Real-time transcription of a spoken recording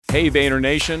Hey Vayner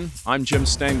Nation, I'm Jim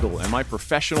Stengel, and my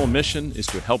professional mission is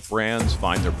to help brands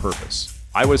find their purpose.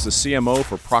 I was the CMO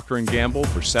for Procter & Gamble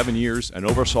for 7 years and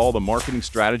oversaw the marketing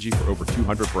strategy for over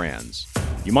 200 brands.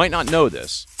 You might not know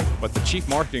this, but the Chief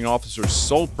Marketing Officer's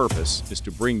sole purpose is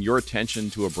to bring your attention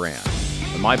to a brand.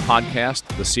 In my podcast,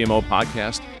 the CMO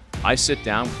Podcast, I sit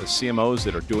down with the CMOs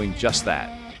that are doing just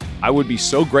that. I would be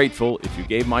so grateful if you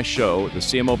gave my show, the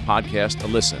CMO Podcast, a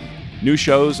listen. New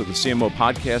shows of the CMO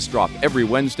Podcast drop every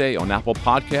Wednesday on Apple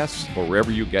Podcasts or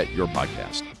wherever you get your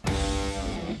podcast.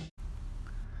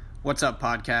 What's up,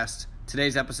 podcast?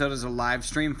 Today's episode is a live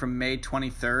stream from May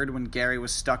 23rd when Gary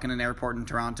was stuck in an airport in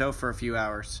Toronto for a few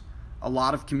hours. A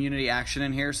lot of community action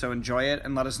in here, so enjoy it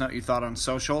and let us know what you thought on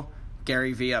social.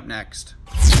 Gary V up next.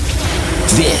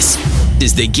 This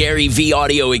is the Gary V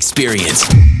audio experience.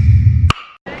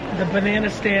 The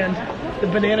banana stand, the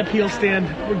banana peel stand.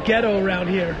 We're ghetto around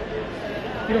here.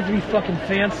 You don't have to be fucking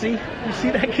fancy. You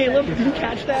see that, Caleb? Did you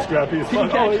catch that? Scrappy as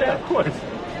fuck. Did you catch Yeah, that? of course.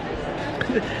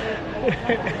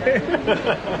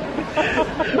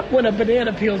 When a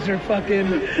banana peels your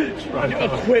fucking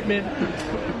equipment.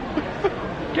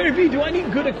 Gary V, do I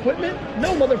need good equipment?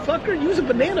 No, motherfucker. Use a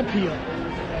banana peel.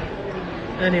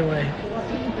 Anyway,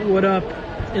 what up,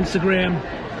 Instagram?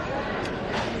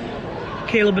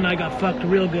 Caleb and I got fucked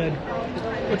real good.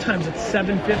 What time is it?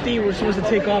 7:50? We're supposed to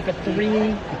take off at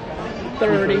 3:30.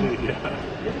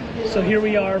 Yeah. So here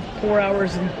we are, 4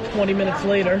 hours and 20 minutes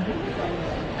later,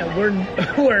 and we're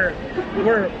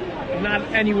not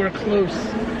anywhere close.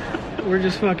 We're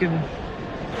just fucking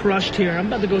crushed here. I'm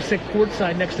about to go sit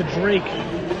courtside next to Drake,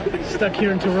 stuck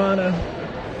here in Toronto.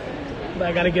 But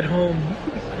I gotta get home.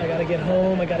 I gotta get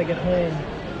home.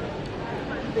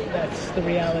 That's the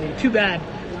reality. Too bad,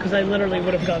 because I literally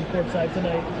would have gone courtside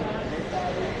tonight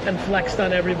and flexed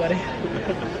on everybody.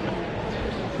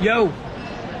 Yo,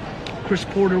 Chris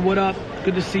Porter, what up?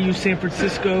 Good to see you, San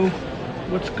Francisco.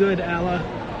 What's good, Alla?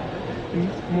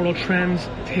 Immortal Trends,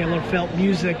 Taylor Felt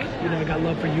Music. You know I got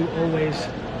love for you always.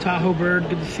 Tahoe Bird,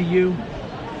 good to see you.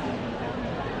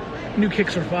 New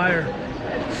kicks are fire.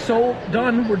 So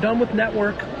done. We're done with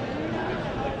network.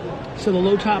 So the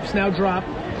low tops now drop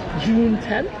June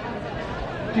 10th.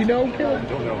 Do you know, Caleb? I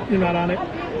don't know. You're not on it.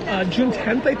 June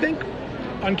 10th, I think,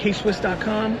 on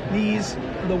kswiss.com. These,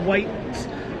 the white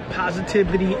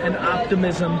positivity and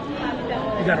optimism.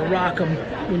 You gotta rock them.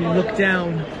 When you look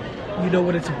down, you know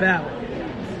what it's about.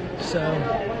 So,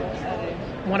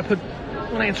 I want to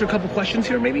answer a couple questions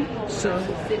here, maybe. So,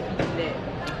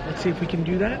 let's see if we can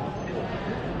do that.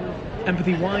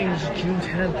 Empathy Wines, June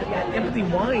 10th. Empathy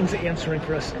Wines answering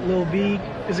for us. Lil B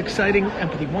is exciting.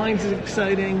 Empathy Wines is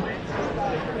exciting.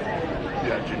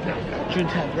 Yeah, June 10th. June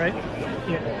 10th, right?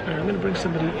 Yeah. All right, I'm going to bring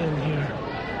somebody in here.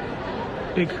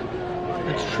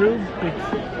 That's true. Big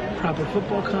proper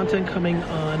football content coming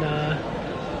on.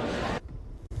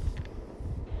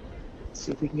 Let's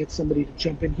see if we can get somebody to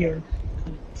jump in here.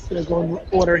 I'm going to go in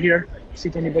order here. See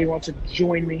if anybody wants to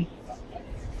join me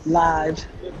live.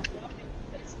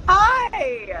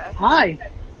 Hi.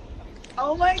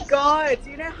 Oh my god,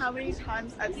 do you know how many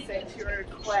times I've sent you a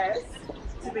request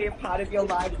to be a part of your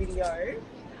live video?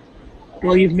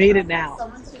 Well, you've made it now.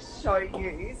 Someone to show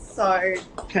you. So,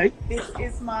 Okay.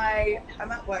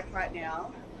 I'm at work right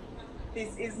now.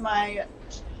 This is my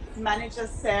manager,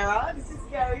 Sarah. This is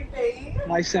Gary B.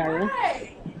 Hi, Sarah.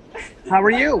 Hi. How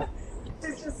are you?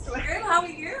 Just good. How are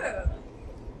you?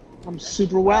 I'm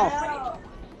super well. Wow.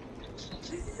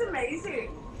 This is amazing.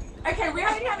 Okay, we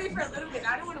only have you for a little bit.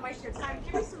 I don't want to waste your time.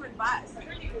 Give me some advice. I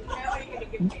don't even know what you're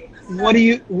going to give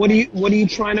me. What are you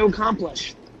trying to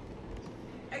accomplish?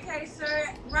 Okay, so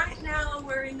right now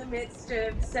we're in the midst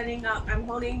of setting up. I'm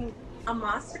holding a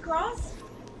masterclass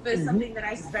for something that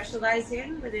I specialize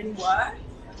in within work.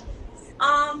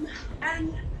 And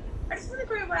I just want to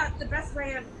go about the best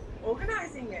way of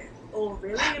organizing it, or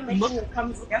really making it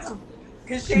come together.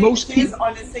 Because she's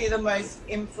honestly the most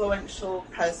influential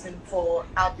person for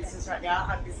our business right now.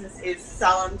 Our business is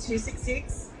Salon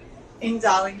 266 in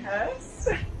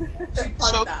Darlinghurst.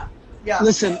 Yeah.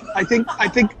 Listen, I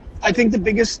think the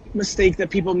biggest mistake that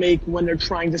people make when they're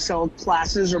trying to sell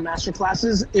classes or master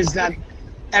classes is that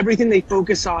everything they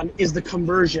focus on is the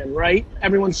conversion, right?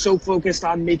 Everyone's so focused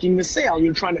on making the sale.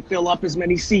 You're trying to fill up as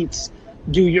many seats,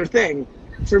 do your thing.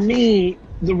 For me,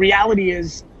 the reality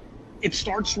is it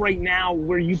starts right now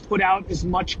where you put out as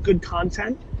much good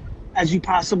content as you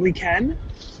possibly can.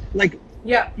 Like,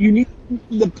 yeah, you need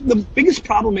the biggest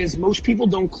problem is most people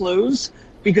don't close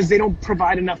because they don't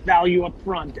provide enough value up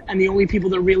front. And the only people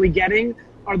they're really getting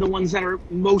are the ones that are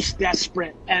most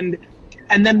desperate.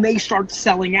 And then they start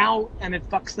selling out and it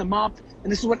fucks them up.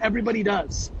 And this is what everybody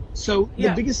does. So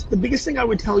Yeah. the biggest thing I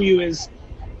would tell you is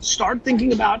start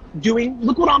thinking about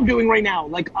look what I'm doing right now.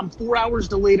 Like, I'm 4 hours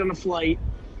delayed on a flight.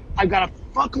 I've got a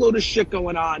fuckload of shit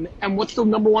going on. And what's the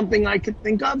number one thing I could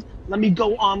think of? Let me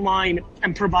go online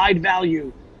and provide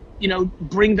value. You know,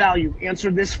 bring value,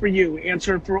 answer this for you,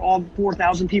 answer for all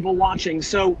 4,000 people watching.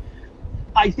 So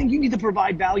I think you need to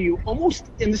provide value almost,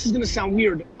 and this is going to sound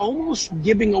weird, almost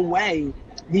giving away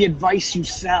the advice you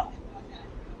sell.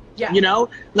 Yeah. You know,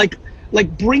 like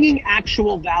bringing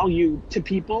actual value to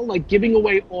people, like giving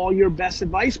away all your best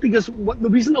advice, because the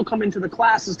reason they'll come into the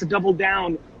class is to double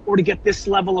down or to get this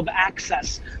level of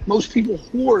access. Most people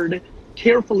hoard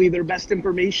carefully their best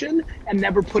information and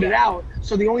never put it out.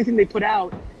 So the only thing they put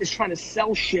out is trying to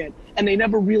sell shit, and they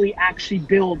never really actually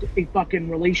build a fucking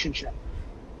relationship.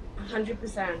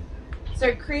 100%.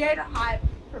 So create a hype,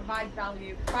 provide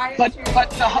value. But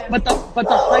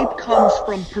the hype comes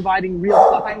from providing real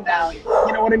fucking value.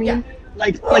 You know what I mean? Yeah.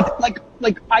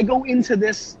 Like I go into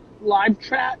this live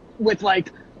chat with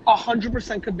like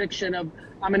 100% conviction of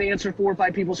I'm gonna answer 4 or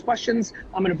 5 people's questions.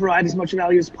 I'm gonna provide as much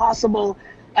value as possible,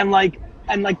 and like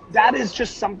that is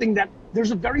just something that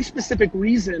there's a very specific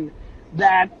reason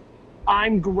that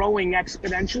I'm growing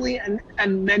exponentially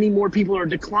and many more people are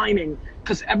declining,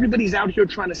 because everybody's out here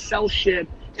trying to sell shit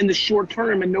in the short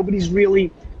term and nobody's really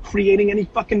creating any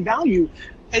fucking value.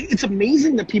 It's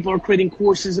amazing that people are creating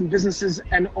courses and businesses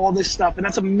and all this stuff, and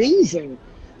that's amazing.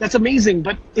 That's amazing,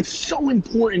 but it's so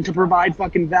important to provide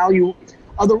fucking value,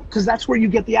 because that's where you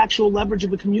get the actual leverage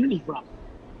of the community from.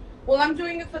 Well, I'm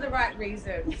doing it for the right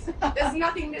reasons. There's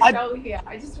nothing to sell here.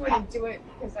 I just want to do it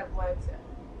because I've learned it.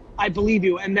 I believe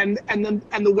you, and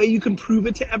the way you can prove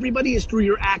it to everybody is through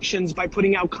your actions, by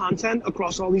putting out content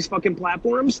across all these fucking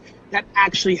platforms that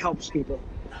actually helps people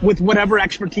with whatever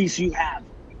expertise you have.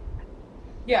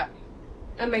 Yeah,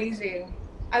 amazing.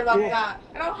 I love that,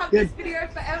 and I'll have this video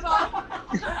forever.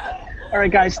 All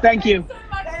right, guys, thank you. So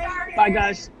much, Gary. Bye,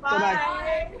 guys. Bye.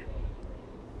 Bye.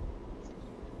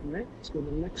 All right, let's go to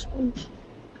the next one.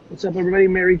 What's up, everybody?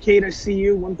 Mary Kate, I see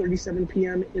you. 1:37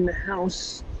 p.m. in the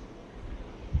house.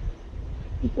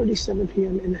 1:37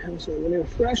 p.m. in the house. So I'm going to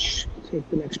refresh. Take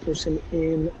the next person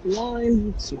in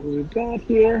line. Let's see who we've got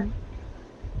here.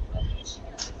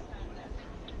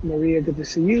 Maria, good to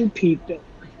see you. Pete,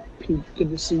 good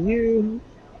to see you.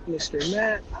 Mr.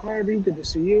 Matt Harvey, good to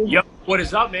see you. Yep. What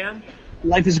is up, man?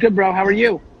 Life is good, bro. How are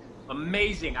you?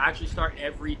 Amazing. I actually start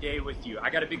every day with you. I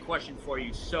got a big question for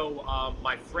you. So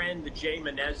my friend, the Jay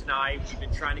Menez, and I, we've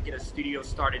been trying to get a studio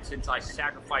started since I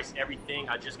sacrificed everything.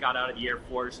 I just got out of the Air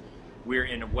Force. We're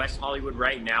in West Hollywood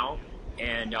right now,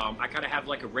 and I kind of have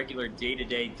like a regular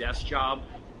day-to-day desk job,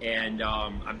 and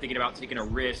I'm thinking about taking a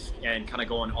risk and kind of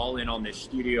going all in on this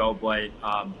studio, but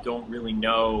don't really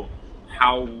know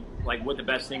how, like, what the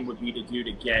best thing would be to do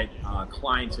to get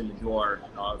clients in the door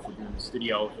for doing the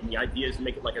studio. And the idea is to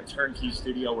make it like a turnkey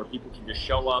studio where people can just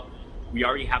show up. We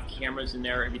already have cameras in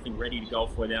there, everything ready to go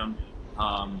for them.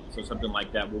 So something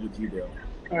like that. What would you do?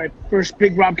 All right, first,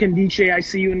 Big Rob Candice, I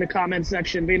see you in the comment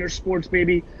section. Vayner Sports,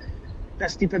 baby.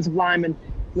 Best defensive lineman.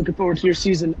 Looking forward to your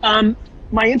season.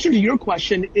 My answer to your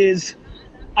question is,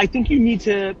 I think you need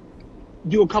to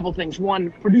do a couple things.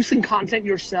 One, producing content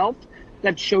yourself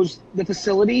that shows the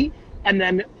facility, and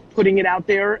then putting it out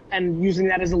there and using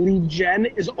that as a lead gen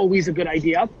is always a good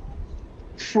idea.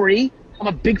 Free. I'm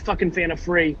a big fucking fan of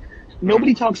free.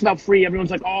 Nobody talks about free.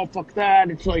 Everyone's like, oh, fuck that.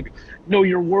 It's like, know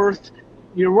your worth.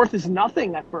 Your worth is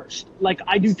nothing at first. Like,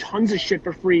 I do tons of shit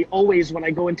for free always when I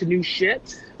go into new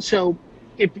shit. So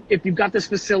if you've got this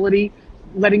facility,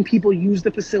 letting people use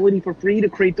the facility for free to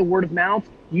create the word of mouth,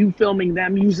 you filming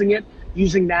them using it,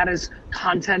 using that as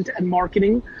content and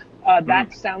marketing,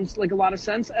 that sounds like a lot of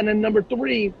sense. And then number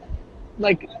 3,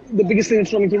 like, the biggest thing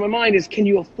that's running through my mind is, can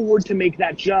you afford to make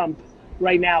that jump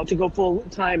right now to go full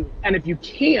time? And if you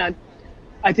can't,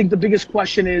 I think the biggest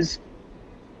question is,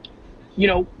 you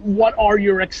know, what are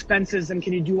your expenses and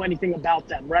can you do anything about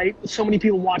them, right? So many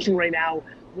people watching right now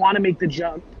want to make the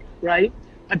jump, right?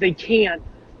 But they can't.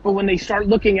 But when they start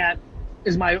looking at,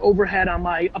 is my overhead on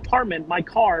my apartment, my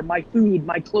car, my food,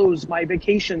 my clothes, my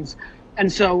vacations?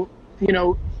 And so, you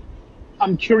know,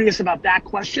 I'm curious about that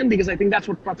question, because I think that's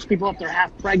what fucks people up. They're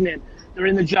half pregnant. They're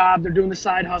in the job. They're doing the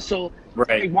side hustle.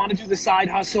 Right. They want to do the side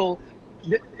hustle.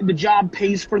 The job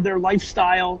pays for their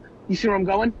lifestyle. You see where I'm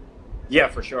going? Yeah,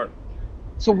 for sure.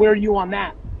 So where are you on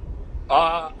that?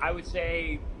 I would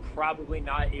say probably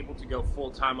not able to go full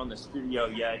time on the studio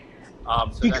yet.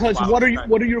 So Because what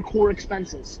are your core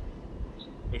expenses?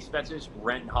 Expenses?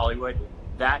 Rent in Hollywood,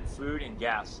 that, food, and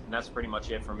gas, and that's pretty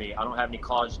much it for me. I don't have any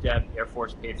college debt. Air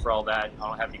Force paid for all that. I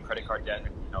don't have any credit card debt.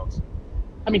 Anything else.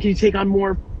 I mean, can you take on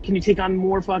more? Can you take on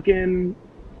more fucking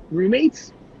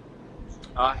roommates?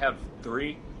 I have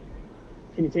 3.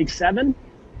 Can you take 7?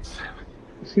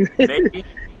 Maybe.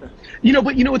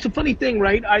 But it's a funny thing,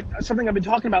 right? Something I've been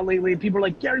talking about lately. People are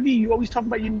like, Gary Vee, you always talk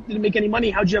about you didn't make any money.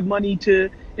 How'd you have money to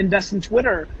invest in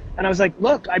Twitter? And I was like,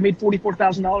 look, I made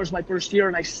 $44,000 my first year,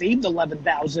 and I saved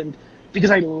 $11,000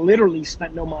 because I literally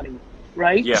spent no money,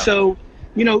 right? Yeah. So,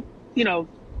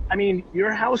 I mean,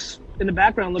 your house in the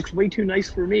background looks way too nice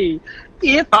for me.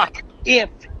 If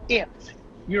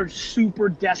you're super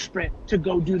desperate to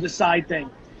go do the side thing,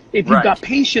 if you've got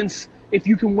patience, if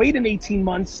you can wait in 18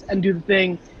 months and do the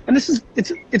thing, and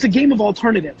it's a game of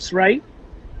alternatives, right?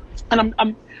 And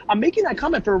I'm making that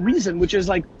comment for a reason, which is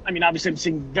like, I mean, obviously I'm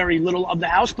seeing very little of the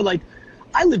house, but like,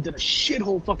 I lived in a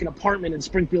shithole fucking apartment in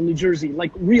Springfield, New Jersey,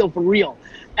 like real for real.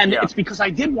 And it's because I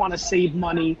did want to save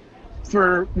money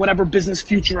for whatever business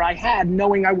future I had,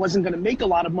 knowing I wasn't going to make a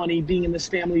lot of money being in this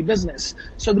family business.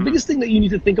 So the biggest thing that you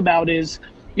need to think about is,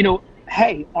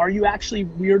 hey, are you actually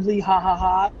weirdly,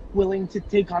 willing to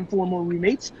take on 4 more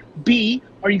roommates? B,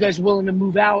 are you guys willing to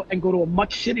move out and go to a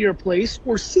much shittier place?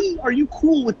 Or C, are you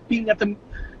cool with being at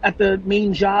the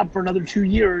main job for another 2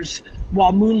 years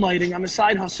while moonlighting on the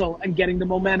side hustle and getting the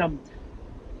momentum?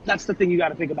 That's the thing you got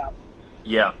to think about.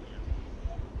 Yeah,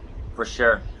 for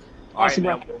sure. Awesome,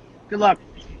 all right, bro. man. Good luck.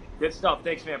 Good stuff.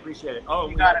 Thanks, man. Appreciate it. Oh, You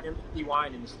we got got it. MVP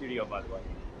wine in the studio, by the way.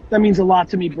 That means a lot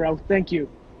to me, bro. Thank you.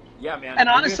 Yeah, man. And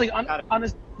We're honestly, gonna-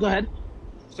 go ahead.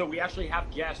 So we actually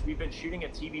have guests. We've been shooting a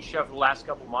TV show for the last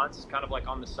couple months, kind of like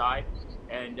on the side.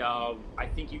 And I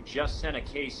think you just sent a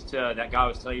case to that guy I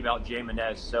was telling you about, Jay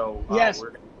Menez. So Yes.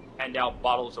 we're going to hand out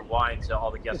bottles of wine to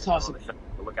all the guests. That's awesome. So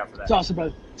look out for that. It's awesome,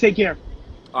 bro. Take care.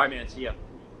 All right, man. See ya.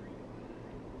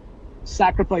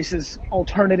 Sacrifices,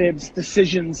 alternatives,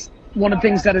 decisions. One of the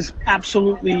things that has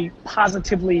absolutely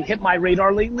positively hit my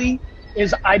radar lately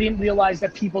is I didn't realize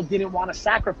that people didn't want to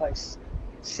sacrifice.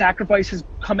 Sacrifice has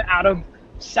come out of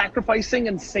sacrificing,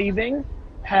 and saving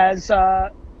has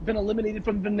been eliminated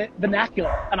from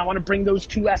vernacular. And I want to bring those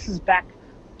 2 S's back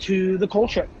to the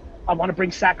culture. I want to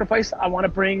bring sacrifice. I want to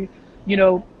bring,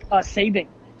 saving.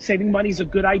 Saving money is a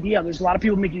good idea. There's a lot of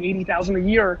people making $80,000 a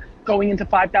year going into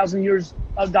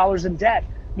 $5,000 in debt.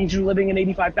 Means you're living an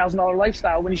 $85,000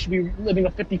 lifestyle when you should be living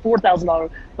a $54,000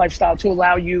 lifestyle to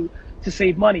allow you to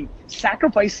save money.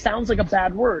 Sacrifice sounds like a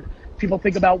bad word. People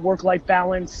think about work-life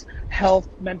balance, health,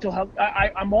 mental health.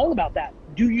 I'm all about that.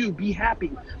 Do you be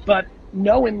happy? But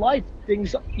no, in life,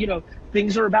 things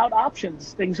are about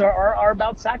options. Things are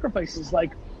about sacrifices.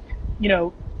 Like,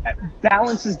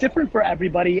 balance is different for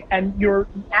everybody, and your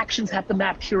actions have to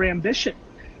match your ambition.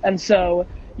 And so,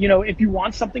 if you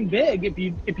want something big, if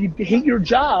you hate your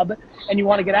job and you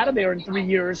want to get out of there in 3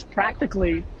 years,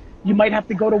 practically, you might have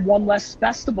to go to one less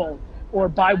festival or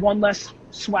buy one less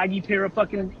swaggy pair of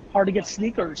fucking hard to get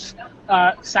sneakers.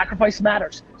 Sacrifice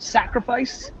matters.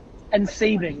 Sacrifice and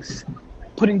savings.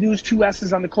 Putting those 2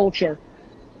 S's on the culture,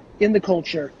 in the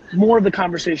culture, more of the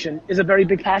conversation is a very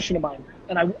big passion of mine.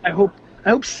 And I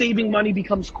hope saving money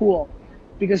becomes cool.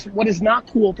 Because what is not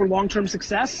cool for long-term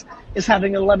success is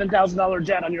having an $11,000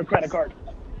 debt on your credit card.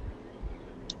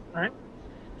 All right.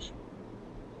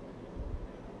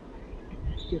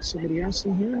 Get somebody else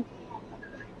in here.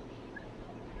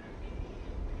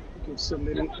 Get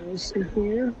somebody else in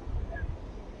here.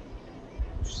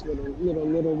 Just a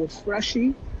little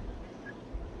refreshy.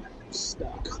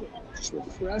 Stuck. Just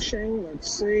refreshing.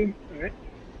 Let's see. All right.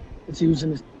 Let's use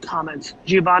in the comments.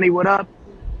 Giovanni, what up?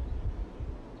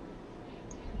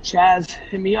 Chaz,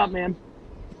 hit me up, man.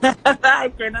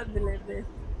 I cannot believe this.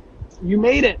 You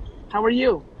made it. How are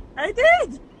you? I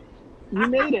did. You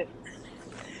made it.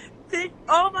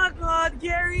 Oh my God,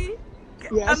 Gary.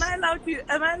 Yes. Am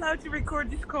I allowed to record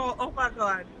this call? Oh my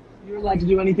God. You're allowed to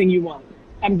do anything you want.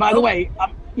 And by the way,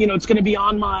 it's going to be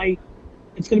on my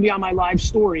live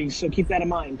story, so keep that in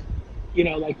mind.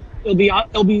 It'll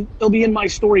be in my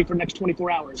story for next 24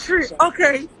 hours. Sure. So.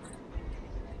 Okay.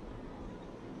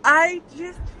 I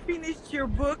just finished your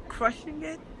book, Crushing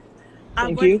It.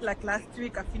 Thank you. Like last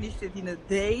week, I finished it in a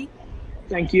day.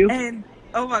 Thank you. And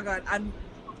oh my God,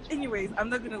 anyways, I'm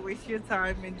not gonna waste your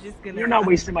time and just gonna. You're not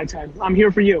wasting my time. I'm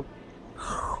here for you.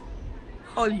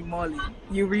 Holy moly,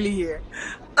 you really here?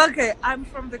 Okay, I'm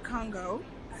from the Congo,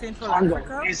 Central Congo.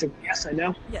 Africa. Amazing. Yes, I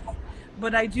know. Yes,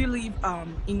 but I do live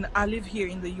I live here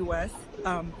in the U.S.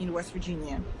 In West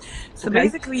Virginia. So Okay.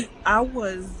 basically, I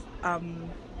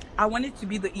wanted to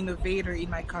be the innovator in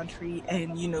my country,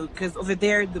 and because over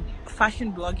there the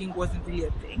fashion blogging wasn't really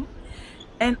a thing,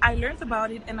 and I learned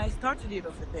about it and I started it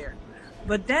over there.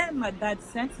 But then my dad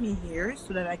sent me here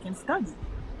so that I can study.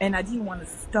 and I didn't want to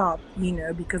stop,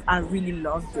 because I really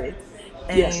loved it.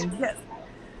 And Yes. yes.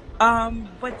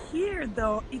 But here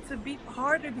though, it's a bit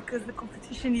harder because the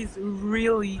competition is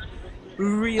really,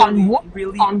 really,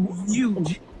 really on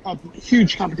huge. a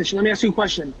huge competition. Let me ask you a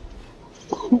question.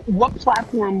 What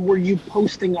platform were you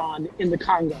posting on in the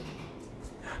Congo?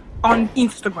 On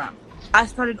Instagram. I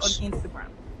started on Instagram.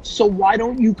 So why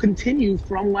don't you continue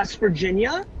from West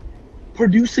Virginia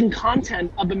producing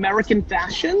content of American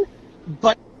fashion,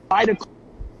 but try to...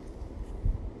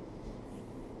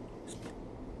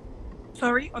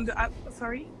 Sorry, on the app.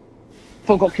 Sorry.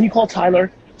 Foco, can you call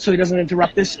Tyler so he doesn't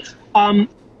interrupt this?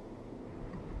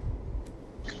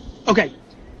 Okay.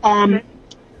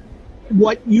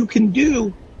 What you can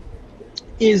do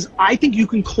is, I think you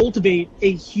can cultivate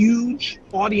a huge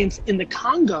audience in the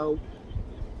Congo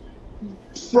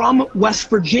from West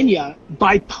Virginia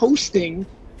by posting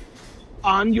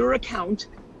on your account,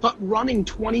 but running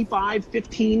 $25,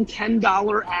 $15,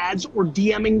 $10 ads or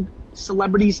DMing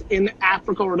celebrities in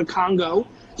Africa or the Congo.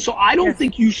 So I don't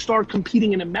think you start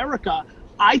competing in America.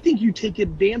 I think you take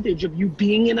advantage of you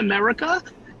being in America,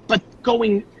 but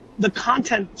going the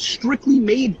content strictly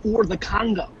made for the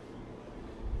Congo.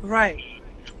 Right.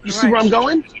 You see where I'm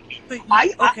going? So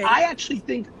I actually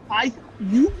think life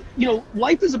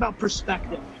is about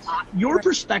perspective. Your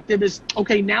perspective is,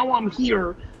 okay, now I'm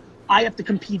here, I have to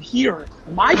compete here.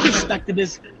 My perspective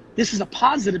is, this is a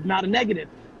positive, not a negative.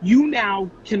 You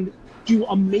now can do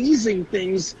amazing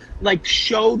things like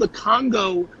show the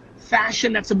Congo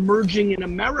fashion that's emerging in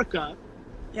America,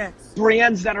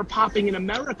 brands that are popping in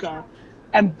America,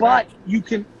 but you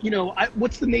can,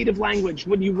 what's the native language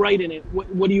when you write in it?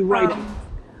 What do you write in?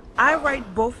 I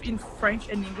write both in French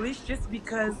and English just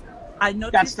because I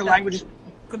noticed that's the language.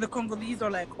 The Congolese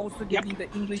are like also getting the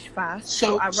English fast.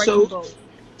 So I write in both.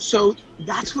 So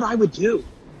that's what I would do.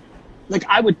 Like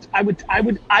I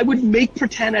would make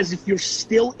pretend as if you're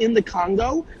still in the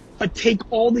Congo, but take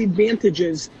all the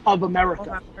advantages of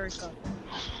America.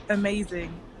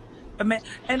 Amazing.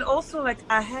 And also like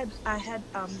I had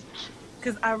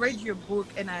because I read your book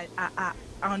and I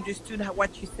understood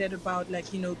what you said about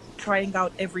trying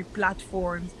out every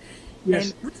platform,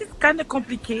 and which is kind of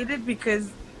complicated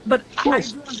but I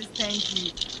do understand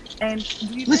you. And do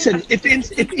you listen,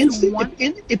 think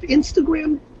if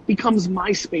Instagram becomes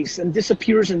MySpace and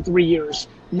disappears in 3 years,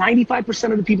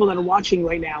 95% of the people that are watching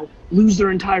right now lose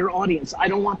their entire audience. I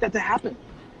don't want that to happen.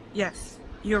 Yes,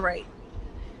 you're right.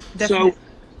 Definitely. So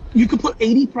you could put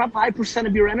 85%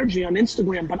 of your energy on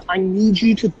Instagram, but I need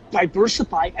you to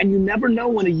diversify, and you never know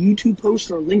when a YouTube post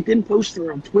or a LinkedIn post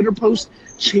or a Twitter post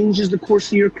changes the course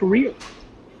of your career.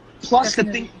 Plus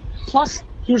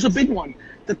here's a big one.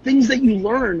 The things that you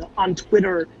learn on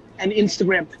Twitter and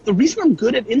Instagram. The reason I'm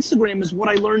good at Instagram is what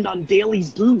I learned on Daily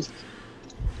Boost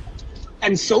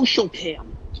and Social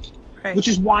Cam, which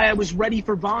is why I was ready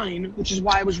for Vine, which is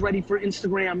why I was ready for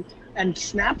Instagram and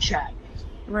Snapchat.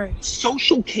 Right.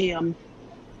 Social Cam,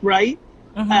 right?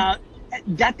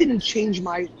 That didn't change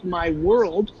my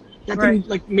world. That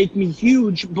didn't make me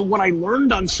huge. But what I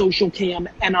learned on Social Cam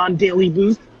and on Daily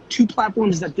Boost, two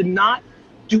platforms that did not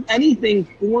do anything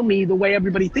for me the way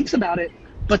everybody thinks about it,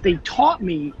 but they taught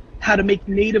me how to make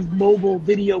native mobile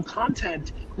video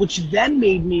content, which then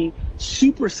made me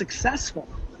super successful,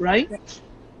 right?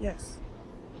 Yes.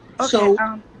 Okay. So,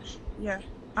 I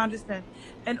understand.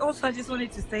 And also, I just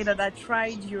wanted to say that I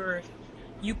tried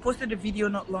you posted a video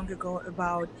not long ago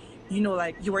about,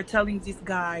 you were telling this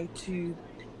guy to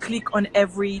click on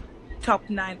every top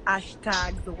 9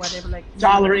 hashtags or whatever,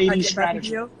 $1.80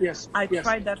 strategy. Yes. I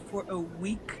tried that for a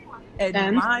week,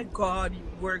 and my God,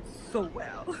 it worked so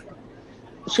well.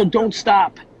 So don't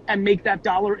stop and make that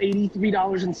 $1.80,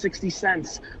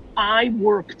 $3.60. I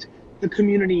worked the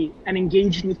community and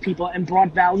engaged with people and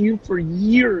brought value for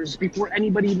years before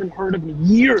anybody even heard of me.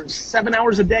 Years, 7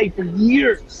 hours a day for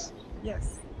years.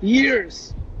 Yes.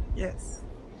 Years. Yes.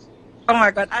 Oh my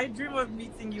God, I dream of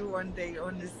meeting you one day,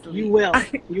 honestly. You will.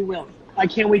 You will. I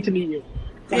can't wait to meet you.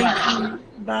 Thank you.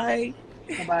 Bye.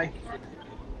 Bye-bye.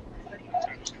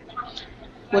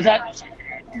 Was that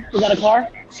a car?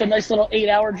 It's a nice little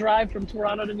 8-hour drive from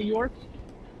Toronto to New York.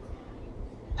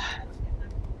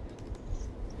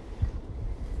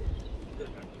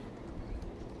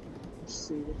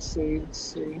 Let's see.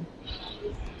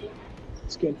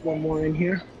 Let's get one more in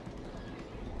here.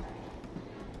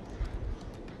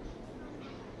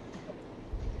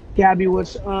 Gabby,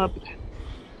 what's up?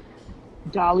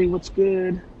 Dolly, what's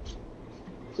good?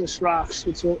 Chris Rocks,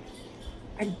 what's up?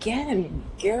 Again,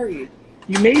 Gary.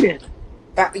 You made it.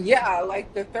 Yeah,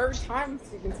 like the third time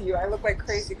speaking to you. I look like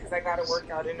crazy because I got to work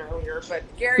out in earlier. But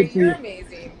Gary, you're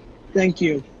amazing. Thank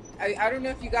you. I don't know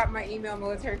if you got my email,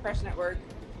 Military Crush Network.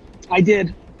 I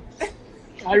did.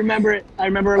 I remember it. I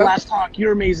remember our last talk.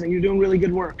 You're amazing. You're doing really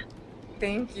good work.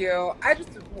 Thank you.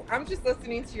 I'm just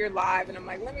listening to your live, and I'm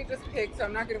like, let me just pick. So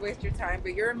I'm not going to waste your time.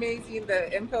 But you're amazing.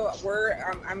 The info.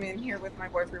 I'm in here with my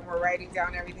boyfriend. We're writing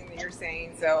down everything that you're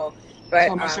saying. So,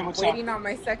 but I'm waiting on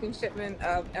my second shipment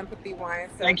of Empathy wine.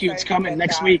 So thank you. It's coming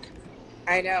next week.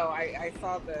 I know. I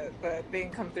saw the thing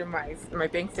come through my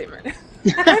bank statement.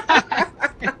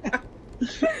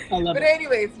 I love but it.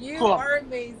 anyways, you are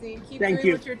amazing. Keep doing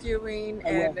what you're doing,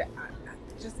 and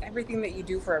just everything that you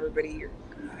do for everybody.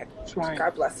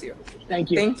 God bless you.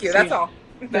 Thank you. Thank you. That's all.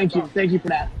 Thank you. Thank you for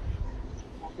that.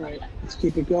 All right, let's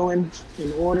keep it going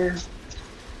in order.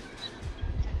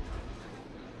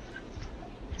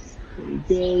 Here we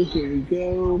go. Here we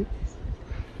go.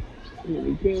 Here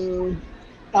we go.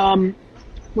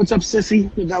 What's up,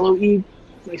 Sissy? Novello Eve,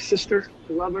 my sister,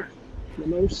 I love her the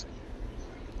most.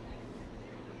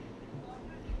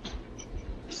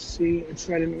 Let's see, it's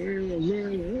right in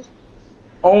there.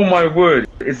 Oh my word!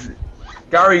 It's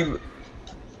Gary.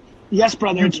 Yes,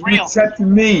 brother, it's real. You accepted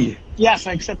me. Yes,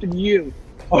 I accepted you.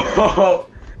 Oh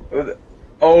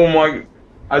my!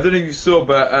 I don't know if you saw,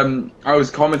 but I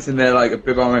was commenting there like a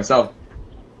bit by myself.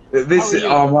 This is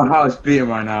my heart is beating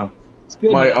right now. It's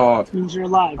good. It means you're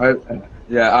alive.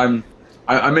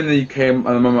 I'm in the UK at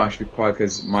the moment, actually, quiet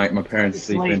because my parents are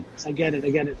sleeping. Late. I get it.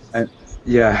 But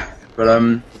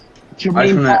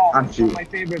Jermaine Paul, one of my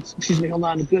favorites. Excuse me, hold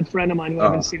on. A good friend of mine who I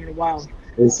haven't seen in a while.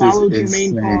 Follow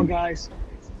Jermaine Paul, guys.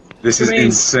 This is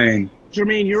insane.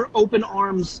 Jermaine, your Open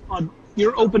Arms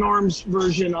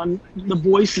version on The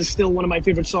Voice is still one of my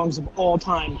favorite songs of all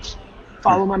time.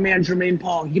 Follow my man Jermaine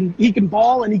Paul. He can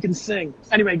ball and he can sing.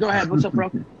 Anyway, go ahead. What's up, bro?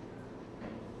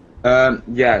 So I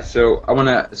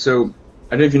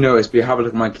don't know if you noticed, but you have a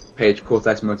look at my page,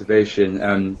 Cortex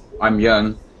Motivation. I'm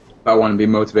young, but I want to be a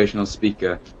motivational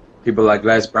speaker. People like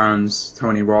Les Brown's,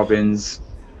 Tony Robbins,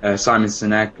 Simon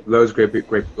Sinek, loads of great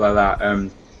people like that. I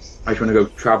just want to go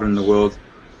traveling the world,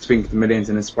 speaking to millions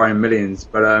and inspiring millions.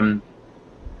 But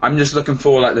I'm just looking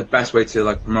for like the best way to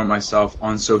like promote myself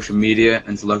on social media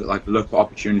and to look for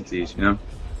opportunities, you know.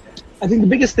 I think the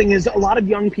biggest thing is a lot of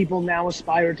young people now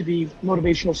aspire to be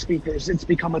motivational speakers. It's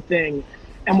become a thing.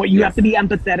 And what you have to be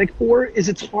empathetic for is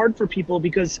it's hard for people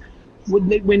because when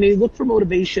they look for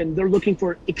motivation, they're looking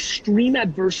for extreme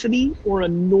adversity or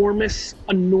enormous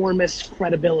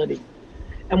credibility.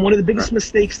 And one of the biggest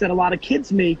mistakes that a lot of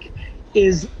kids make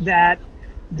is that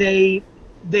they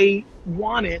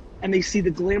want it and they see the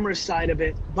glamorous side of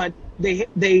it, but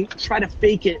they try to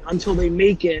fake it until they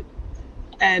make it.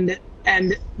 And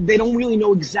they don't really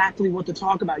know exactly what to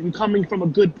talk about. You're coming from a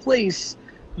good place,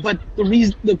 but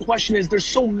the question is there's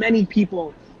so many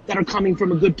people that are coming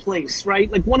from a good place,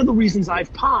 right? Like one of the reasons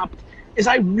I've popped is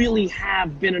I really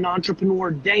have been an entrepreneur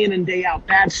day in and day out,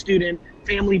 bad student,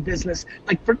 family business.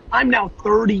 I'm now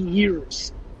 30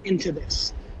 years into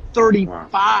this,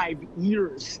 35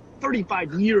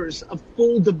 years of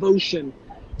full devotion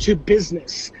to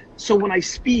business. So when I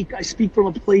speak from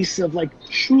a place of like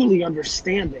truly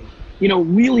understanding,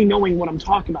 really knowing what I'm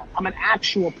talking about. I'm an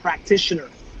actual practitioner.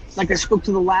 Like I spoke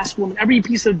to the last woman, every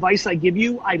piece of advice I give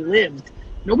you, I lived.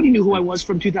 Nobody knew who I was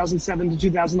from 2007 to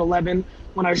 2011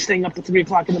 when I was staying up to 3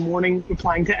 o'clock in the morning,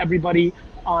 replying to everybody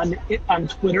on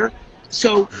Twitter.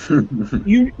 So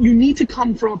you need to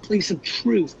come from a place of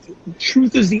truth.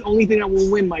 Truth is the only thing that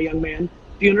will win, my young man.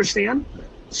 Do you understand?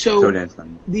 So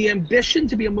the ambition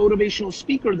to be a motivational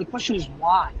speaker, the question is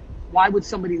why? Why would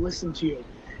somebody listen to you?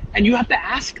 And you have to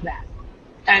ask that.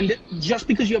 And just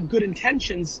because you have good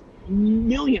intentions,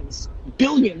 millions,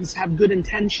 billions have good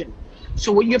intention.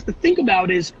 So what you have to think about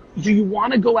is, do you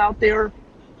want to go out there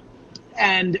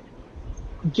and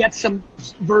get some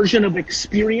version of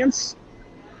experience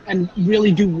and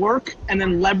really do work and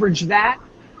then leverage that?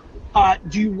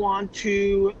 Do you want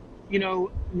to,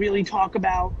 really talk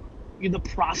about the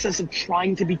process of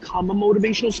trying to become a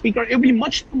motivational speaker? It would be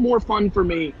much more fun for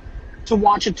me to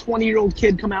watch a 20-year-old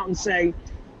kid come out and say,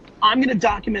 I'm going to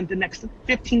document the next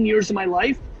 15 years of my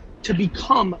life to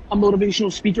become a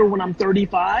motivational speaker when I'm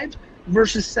 35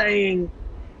 versus saying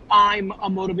I'm a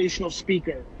motivational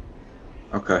speaker.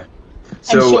 Okay.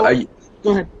 So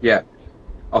go ahead. Yeah.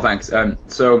 Oh, thanks.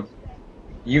 So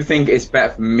you think it's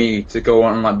better for me to go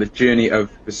on like the journey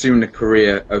of pursuing the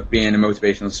career of being a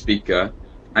motivational speaker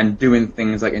and doing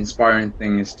things like inspiring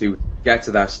things to get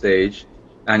to that stage,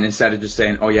 and instead of just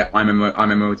saying, oh yeah, I'm a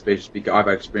motivational speaker, I've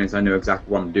had experience, I know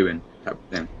exactly what I'm doing, type of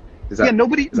thing.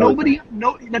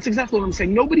 That's exactly what I'm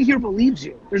saying. Nobody here believes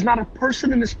you. There's not a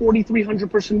person in this 4,300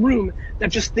 person room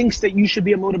that just thinks that you should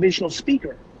be a motivational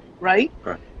speaker, right?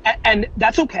 Okay. And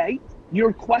that's okay.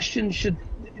 Your question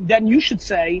you should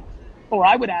say, or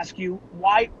I would ask you,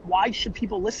 why should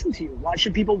people listen to you? Why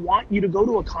should people want you to go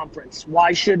to a conference?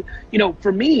 Why should,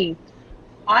 for me,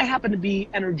 I happen to be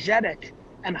energetic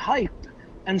and hype.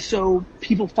 And so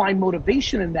people find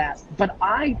motivation in that. But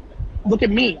look at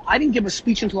me, I didn't give a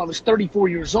speech until I was 34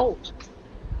 years old.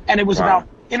 And it was about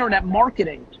internet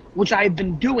marketing, which I had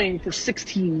been doing for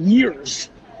 16 years.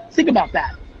 Think about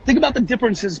that. Think about the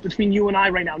differences between you and I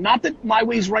right now. Not that my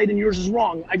way's right and yours is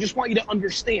wrong. I just want you to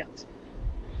understand.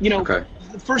 The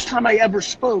first time I ever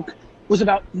spoke was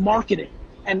about marketing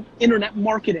and internet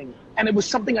marketing. And it was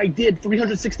something I did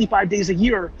 365 days a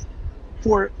year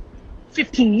for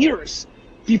 15 years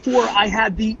before I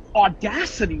had the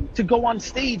audacity to go on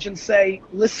stage and say,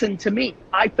 listen to me.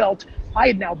 I felt I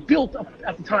had now built,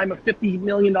 at the time, a $50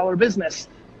 million business.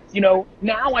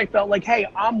 Now I felt like, hey,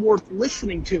 I'm worth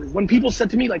listening to. When people said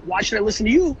to me, like, why should I listen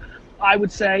to you? I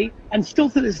would say, and still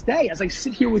to this day, as I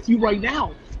sit here with you right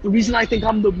now, the reason I think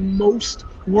I'm the most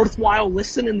worthwhile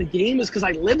listen in the game is because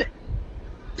I live it.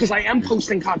 Because I am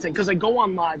posting content, because I go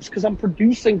on lives, because I'm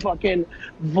producing fucking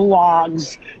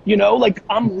vlogs,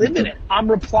 I'm living it.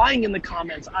 I'm replying in the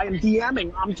comments. I am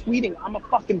DMing. I'm tweeting. I'm a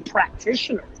fucking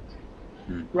practitioner,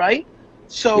 right?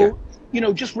 So,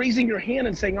 just raising your hand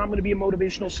and saying, I'm going to be a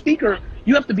motivational speaker,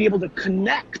 you have to be able to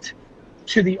connect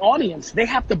to the audience. They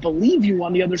have to believe you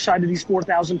on the other side of these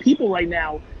 4,000 people right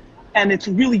now. And it's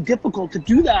really difficult to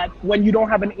do that when you don't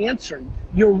have an answer.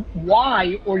 Your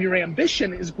why or your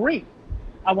ambition is great.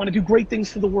 I want to do great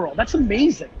things for the world. That's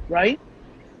amazing, right?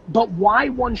 But why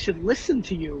one should listen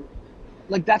to you,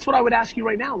 like, that's what I would ask you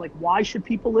right now. Like, why should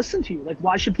people listen to you? Like,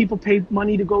 why should people pay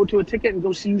money to go to a ticket and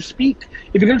go see you speak?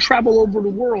 If you're going to travel over the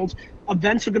world,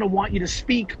 events are going to want you to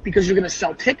speak because you're going to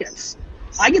sell tickets.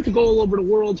 I get to go all over the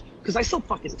world because I sell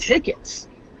fucking tickets.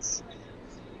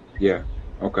 Yeah,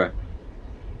 okay.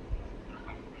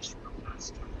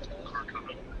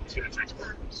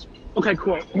 Okay,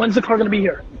 cool. When's the car going to be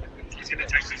here?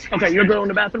 Okay, you're going to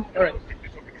the bathroom? All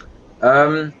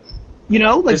right.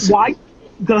 Why?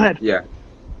 Go ahead. Yeah.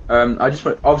 I just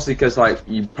want, obviously, because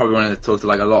you probably wanted to talk to a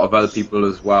lot of other people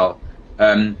as well.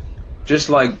 Just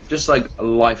like a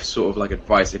life sort of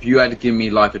advice. If you had to give me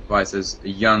life advice as a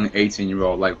young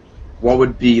 18-year-old, what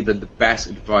would be the best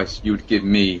advice you would give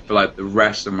me for the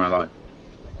rest of my life?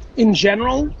 In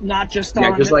general, not just on...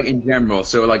 Yeah, just in general.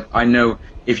 So I know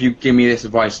if you give me this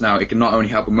advice now, it can not only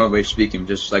help with motivational speaking,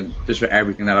 just for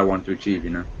everything that I want to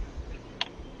achieve,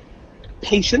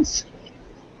 Patience.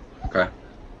 Okay.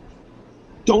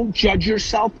 Don't judge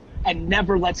yourself and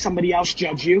never let somebody else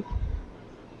judge you.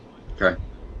 Okay.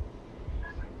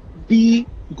 Be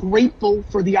grateful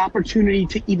for the opportunity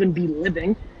to even be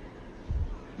living.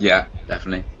 Yeah,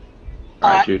 definitely.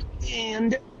 Gratitude.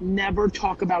 And never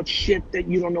talk about shit that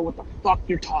you don't know what the fuck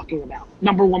you're talking about.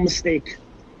 Number one mistake.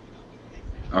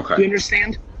 Okay. Do you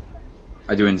understand?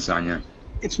 I do understand, yeah.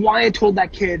 It's why I told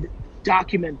that kid,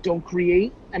 document, don't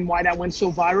create, and why that went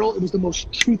so viral. It was the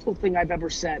most truthful thing I've ever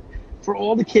said. For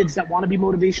all the kids that want to be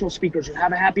motivational speakers and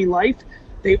have a happy life,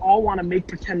 they all want to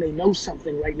pretend they know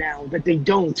something right now that they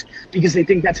don't, because they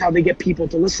think that's how they get people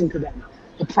to listen to them.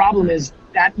 The problem is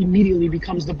that immediately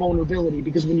becomes the vulnerability,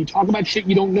 because when you talk about shit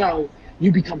you don't know,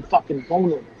 you become fucking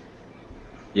vulnerable.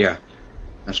 Yeah,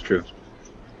 that's true.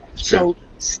 So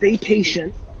stay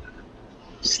patient,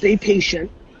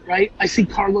 right? I see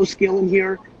Carlos Gil in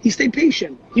here. He stayed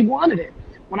patient. He wanted it.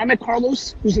 When I met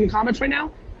Carlos, who's in the comments right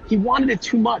now, he wanted it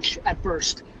too much at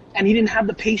first, and he didn't have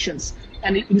the patience.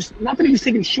 And it was not that he was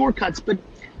taking shortcuts, but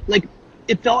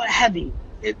it felt heavy.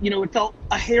 It felt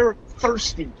a hair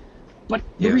thirsty. But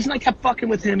the reason I kept fucking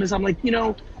with him is I'm like,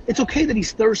 it's okay that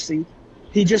he's thirsty.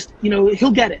 He just,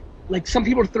 he'll get it. Some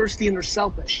people are thirsty and they're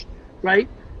selfish, right?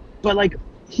 But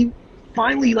he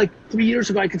finally, 3 years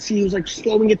ago, I could see he was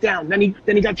slowing it down. Then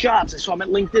he got jobs. I saw him at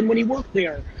LinkedIn when he worked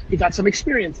there. He got some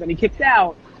experience. Then he kicked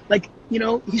out.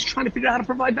 He's trying to figure out how to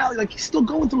provide value. He's still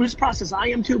going through his process. I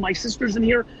am too. My sister's in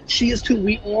here. She is too.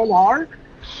 We all are.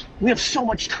 We have so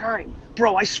much time.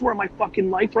 Bro, I swear my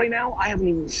fucking life right now, I haven't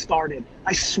even started.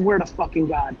 I swear to fucking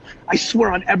God. I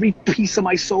swear on every piece of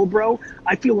my soul, bro.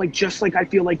 I feel I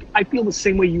feel the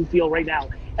same way you feel right now.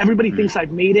 Everybody thinks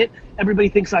I've made it. Everybody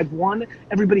thinks I've won.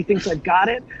 Everybody thinks I've got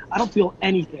it. I don't feel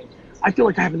anything. I feel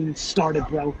like I haven't even started,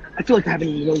 bro. I feel like I haven't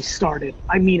even really started.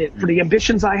 I mean it. For the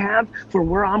ambitions I have, for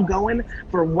where I'm going,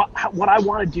 for what I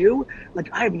want to do,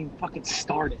 I haven't even fucking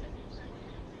started.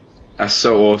 That's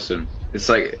so awesome. It's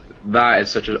that is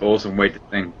such an awesome way to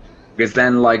think. Because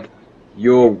then,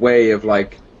 your way of,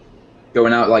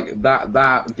 going out,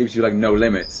 that gives you, no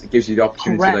limits. It gives you the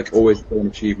opportunity Correct. to, always go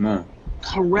and achieve more.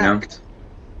 Correct.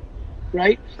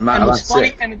 right? Man, And what's that's funny,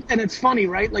 sick. and it's funny,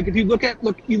 right? Like if you look at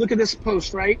this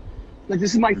post, right? Like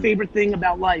this is my favorite thing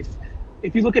about life.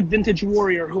 If you look at Vintage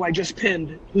Warrior, who I just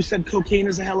pinned, who said cocaine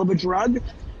is a hell of a drug,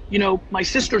 you know, my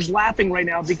sister's laughing right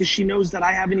now because she knows that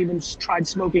I haven't even tried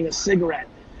smoking a cigarette,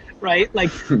 right? Like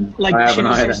I she haven't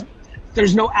knows either.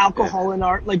 there's no alcohol in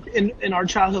our in our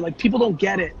childhood. Like people don't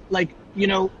get it. Like, you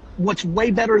know, what's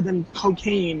way better than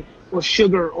cocaine or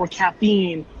sugar or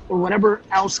caffeine or whatever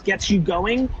else gets you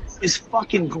going is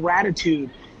fucking gratitude,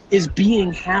 is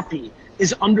being happy,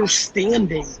 is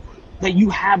understanding that you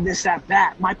have this at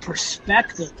bat. My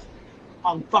perspective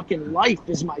on fucking life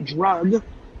is my drug,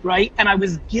 right? And I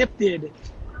was gifted,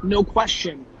 no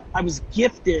question, I was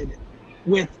gifted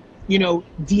with, you know,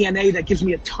 DNA that gives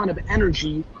me a ton of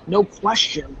energy, no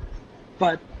question.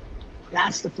 But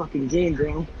that's the fucking game,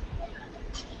 bro.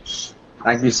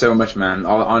 Thank you so much, man.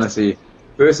 Honestly,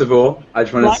 first of all, I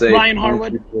just want to say Ryan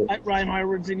Harwood. Ryan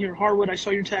Harwood's in here. Harwood, I saw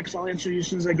your text. I'll answer you as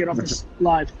soon as I get off this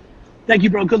live. Thank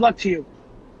you, bro. Good luck to you.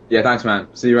 Yeah, thanks, man.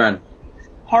 See you around.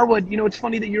 Harwood, you know, it's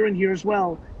funny that you're in here as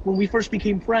well. When we first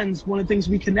became friends, one of the things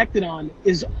we connected on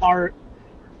is our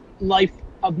life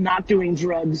of not doing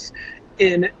drugs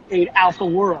in a alpha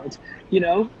world. You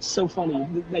know, so funny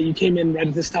that you came in right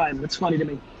at this time. It's funny to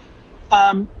me.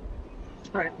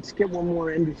 All right, let's get one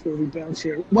more in before we bounce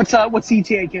here. What's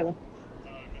ETA, Caleb?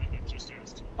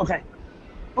 Okay.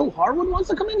 Oh, Harwood wants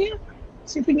to come in here?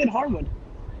 Let's see if we can get Harwood.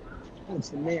 Oh, it's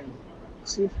the man.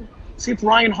 See if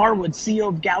Ryan Harwood, CEO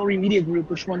of Gallery Media Group,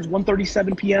 which runs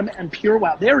 1:37 p.m. and Pure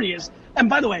Wow. There he is. And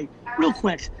by the way, real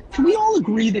quick, can we all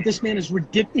agree that this man is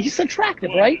ridiculous? He's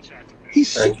attractive, right? He's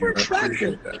super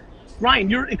attractive. Ryan,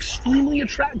 you're extremely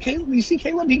attractive. Caleb, you see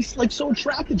Caleb? He's like so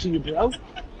attracted to you, bro.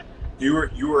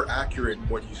 You were accurate in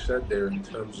what you said there in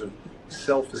terms of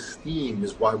self-esteem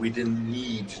is why we didn't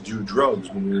need to do drugs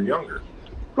when we were younger.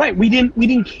 Right. We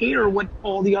didn't care what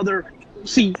all the other.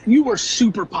 See, you were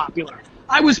super popular.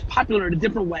 I was popular in a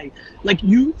different way. Like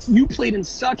you played in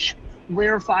such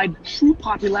rarefied, true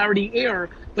popularity air,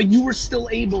 but you were still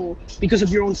able, because of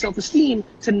your own self-esteem,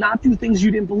 to not do things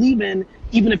you didn't believe in,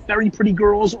 even if very pretty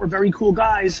girls or very cool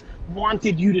guys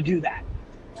wanted you to do that.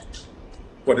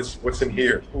 But it's what's in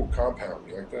here. Ooh, compound.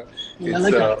 You like that? Yeah, I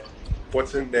like that.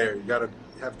 What's in there? You got to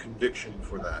have conviction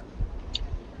for that.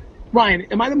 Ryan,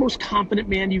 am I the most confident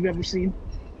man you've ever seen?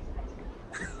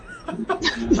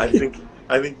 I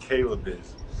think Caleb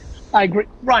is. I agree.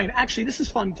 Ryan, actually, this is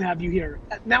fun to have you here.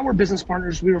 Now we're business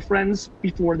partners. We were friends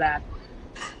before that.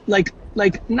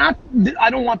 Not. I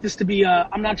don't want this to be.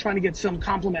 I'm not trying to get some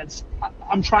compliments.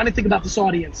 I'm trying to think about this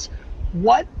audience.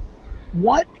 What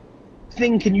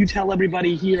thing can you tell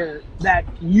everybody here that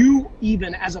you,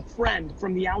 even as a friend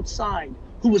from the outside,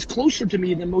 who was closer to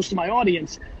me than most of my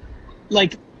audience,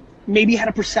 like maybe had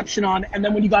a perception on, and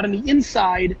then when you got on the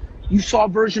inside, you saw a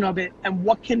version of it, and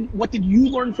what did you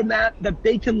learn from that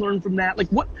they can learn from that?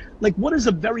 What is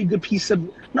a very good piece of,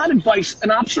 not advice,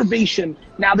 an observation,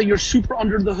 now that you're super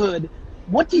under the hood?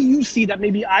 What do you see that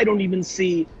maybe I don't even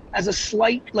see as a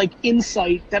slight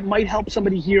insight that might help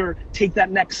somebody here take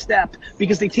that next step,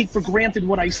 because they take for granted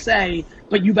what I say,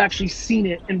 but you've actually seen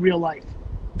it in real life?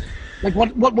 Like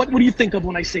what do you think of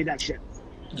when I say that shit?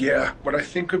 Yeah, what I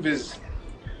think of is,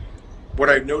 what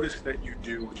I've noticed that you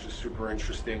do, which is super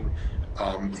interesting,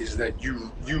 is that you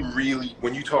really,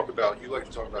 when you talk about, you like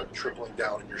to talk about tripling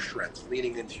down in your strengths,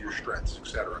 leaning into your strengths,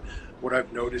 etc. What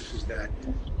I've noticed is that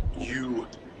you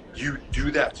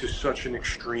do that to such an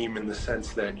extreme, in the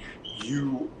sense that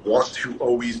you want to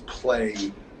always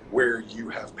play where you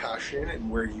have passion and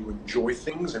where you enjoy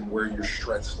things and where your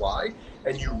strengths lie,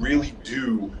 and you really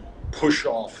do push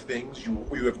off things. You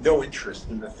have no interest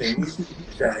in the things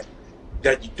that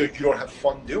you don't have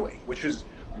fun doing, which is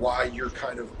why you're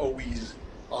kind of always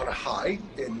on a high,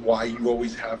 and why you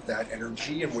always have that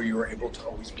energy, and where you're able to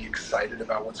always be excited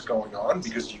about what's going on,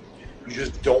 because you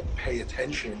just don't pay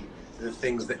attention to the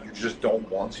things that you just don't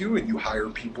want to, and you hire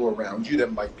people around you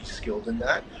that might be skilled in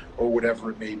that, or whatever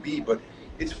it may be. But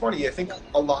it's funny, I think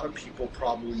a lot of people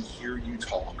probably hear you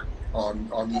talk on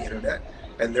the internet,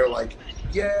 and they're like,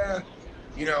 yeah,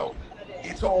 you know,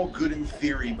 it's all good in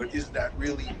theory, but is that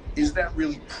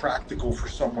really practical for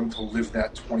someone to live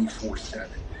that 24/7?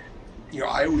 You know,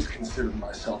 I always considered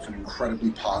myself an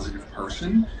incredibly positive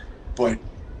person, but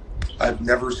I've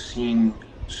never seen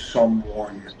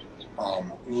someone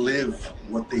live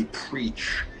what they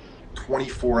preach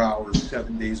 24 hours,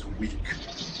 7 days a week,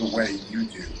 the way you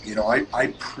do. You know, I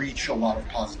preach a lot of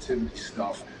positivity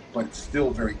stuff, but it's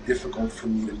still very difficult for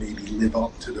me to maybe live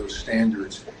up to those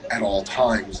standards at all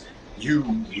times.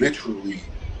 You literally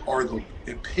are the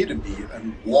epitome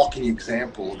and walking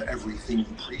example of everything you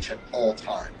preach at all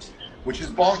times. which is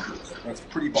bonkers. That's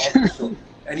pretty bonkers. So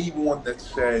anyone that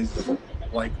says,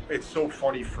 like, it's so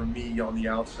funny for me on the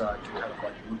outside to kind of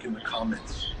like look in the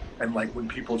comments and like when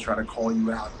people try to call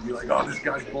you out and be like, oh, this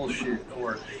guy's bullshit,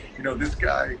 or, you know, this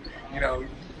guy, you know,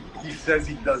 he says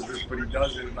he does this, but he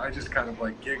doesn't. And I just kind of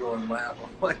like giggle and laugh. I'm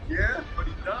like, yeah, but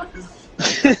he does.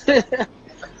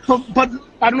 But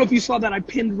I don't know if you saw that. I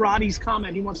pinned Roddy's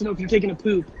comment. He wants to know if you're taking a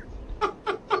poop.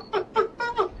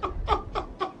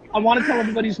 I want to tell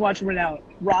everybody who's watching right now,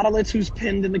 Rodolitz, who's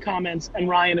pinned in the comments, and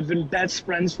Ryan have been best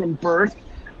friends from birth.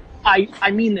 I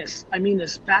mean this. I mean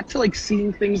this. Back to like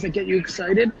seeing things that get you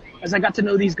excited. As I got to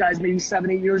know these guys maybe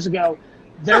 7-8 years ago,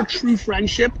 their true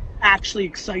friendship actually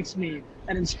excites me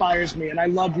and inspires me. And I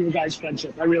love your guys'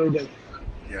 friendship. I really do.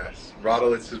 Yes,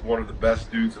 Rodolitz is one of the best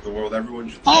dudes in the world. Everyone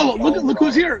should. Oh, look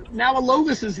who's here. Now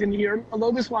Alovis is in here.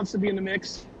 Alovis wants to be in the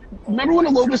mix. Remember when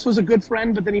Alovis was a good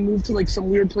friend, but then he moved to like some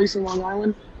weird place in Long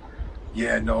Island?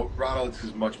 Yeah, no, Rodolitz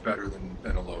is much better than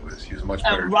Alovis. He was much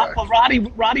better. Well,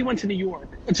 Roddy went to New York.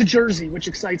 To Jersey, which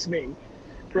excites me.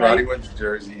 Right? Roddy went to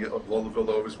Jersey.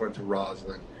 Alovis went to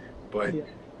Roslyn. But Yeah.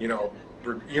 you know,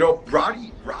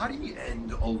 Roddy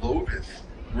and Alovis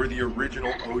were the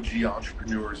original OG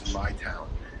entrepreneurs in my town.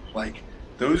 Like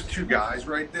those two guys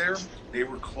right there, they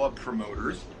were club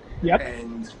promoters. Yep.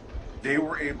 And they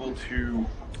were able to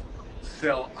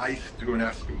sell ice to an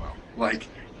Eskimo. Like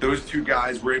those two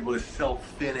guys were able to sell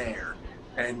thin air.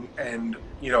 And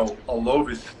you know,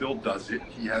 Alovis still does it.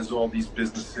 He has all these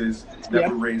businesses,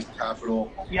 never raised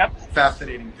capital. Yep.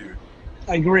 Fascinating dude.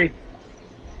 I agree.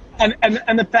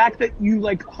 And the fact that you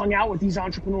like hung out with these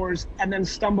entrepreneurs and then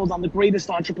stumbled on the greatest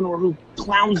entrepreneur who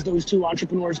clowns those two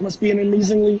entrepreneurs must be an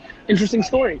amazingly interesting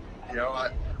story. You know,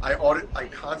 I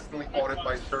constantly audit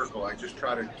my circle. I just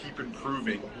try to keep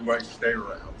improving who I stay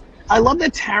around. I love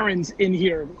that Taryn's in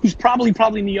here, who's probably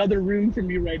in the other room from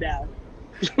you right now.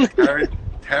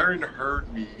 Taryn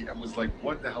heard me and was like,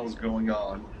 what the hell's going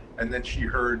on? And then she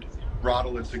heard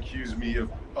Rodolitz accuse me of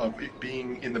it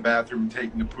being in the bathroom and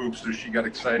taking a poop, so she got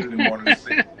excited and wanted to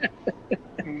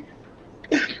sing.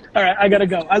 All right, I gotta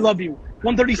go. I love you.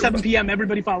 1:37 p.m.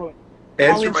 Everybody follow it.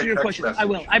 I'll answer your questions. Message. I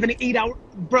will. I have an 8-hour.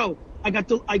 Bro, I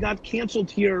got canceled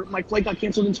here. My flight got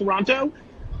canceled in Toronto,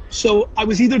 so I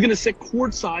was either gonna sit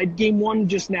courtside, game 1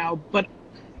 just now, but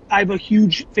I have a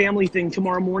huge family thing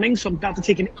tomorrow morning, so I'm about to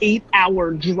take an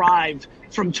 8-hour drive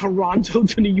from Toronto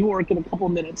to New York in a couple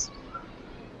minutes.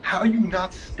 How are you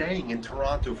not staying in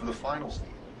Toronto for the finals?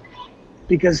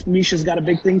 Because Misha's got a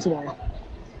big thing tomorrow.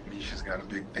 Misha's got a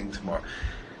big thing tomorrow.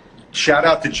 Shout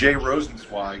out to Jay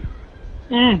Rosenzweig.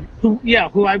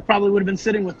 Who I probably would have been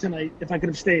sitting with tonight if I could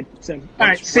have stayed. So, all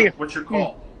right, see you. What's your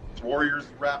call? Warriors,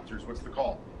 Raptors. What's the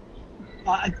call?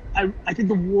 I think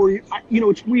the Warriors. You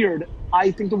know, it's weird. I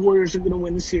think the Warriors are going to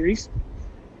win the series,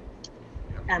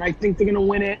 and I think they're going to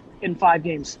win it in 5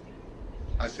 games.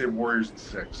 I say Warriors in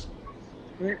 6.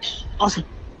 Awesome.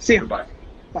 See you. Goodbye.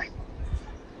 Bye.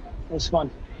 That was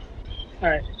fun. All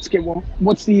right, let's get one.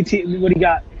 What's the what do you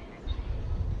got?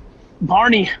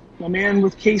 Barney, my man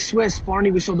with K-Swiss. Barney,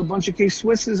 we sold a bunch of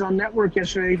K-Swisses on network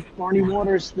yesterday. Barney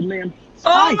Waters, the man.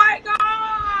 Oh my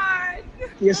God!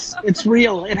 Yes, it's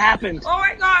real. It happened. Oh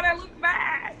my God, I look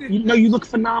bad. You look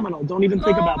phenomenal. Don't even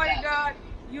think about that. Oh my God.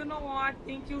 You know what?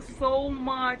 Thank you so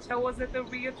much. I was at the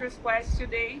Realtors Class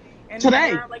today. And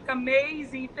Today? they're like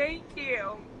amazing. Thank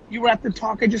you. You were at the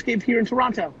talk I just gave here in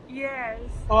Toronto. Yes.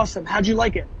 Awesome. How'd you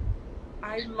like it?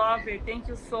 I love it. Thank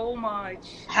you so much.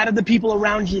 How did the people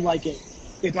around you like it?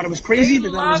 They thought it was crazy?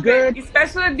 They thought it was good?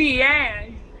 Especially at the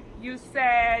end. You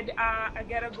said, I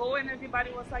gotta go, and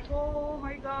everybody was like, oh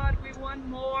my God, we want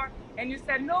more. And you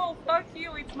said, no, fuck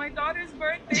you. It's my daughter's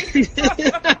birthday.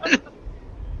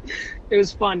 It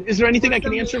was fun. Is there anything I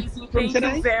can answer from Thank today?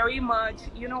 Thank you very much.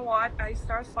 You know what? I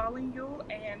start following you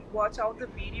and watch all the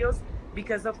videos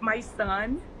because of my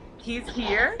son. He's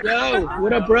here. Yo,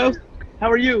 what up, bro? How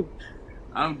are you?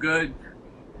 I'm good.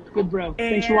 Good, bro.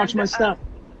 Thanks for watching my stuff.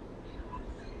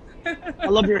 I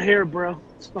love your hair, bro.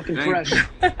 It's fucking fresh.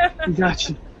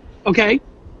 Gotcha. Okay.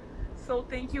 So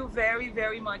thank you very,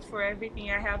 very much for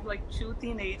everything. I have like 2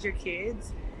 teenager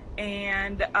kids,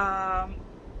 and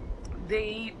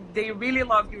they really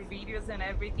love your videos and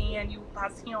everything, and you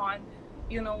passing on,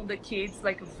 you know, the kids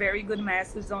like very good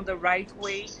messages on the right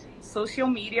way. Social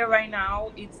media right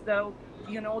now, it's the,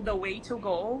 you know, the way to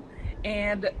go.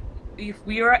 And if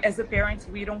we are, as a parents,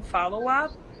 we don't follow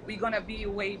up, we're gonna be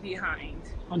way behind.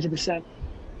 100%.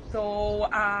 So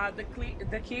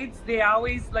the kids, they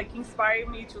always like inspire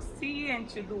me to see and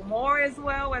to do more as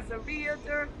well as a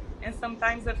realtor. And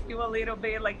sometimes I feel a little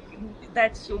bit like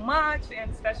that's too much.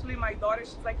 And especially my daughter,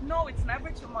 she's like, no, it's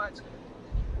never too much.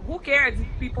 Who cares if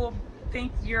people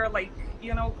think you're like,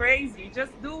 crazy.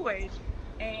 Just do it.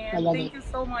 And thank you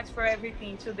so much for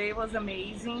everything. Today was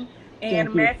amazing.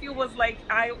 And Matthew was like,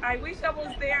 I wish I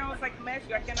was there. I was like,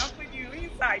 Matthew, I cannot put you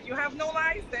inside. You have no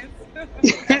license.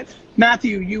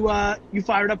 Matthew, you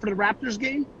fired up for the Raptors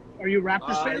game? Are you a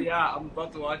Raptors fan? Yeah, I'm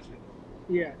about to watch it.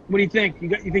 Yeah. What do you think? You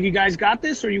think you guys got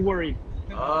this, or are you worried?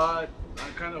 I'm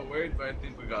kind of worried, but I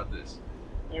think we got this.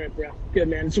 All right, bro. Good,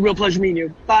 man. It's a real pleasure meeting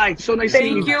you. Bye. So nice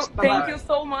seeing you. Thank you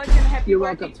so much, and happy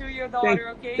birthday welcome. to your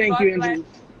daughter. Thank you, Andrew.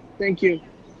 Thank you.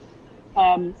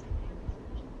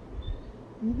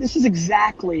 This is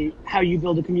exactly how you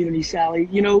build a community, Sally.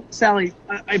 Sally,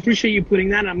 I appreciate you putting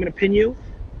that, and I'm going to pin you.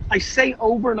 I say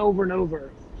over and over and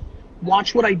over,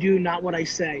 watch what I do, not what I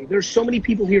say. There's so many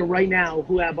people here right now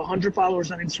who have 100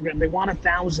 followers on Instagram. They want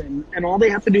 1,000, and all they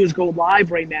have to do is go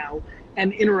live right now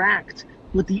and interact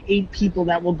with the 8 people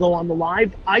that will go on the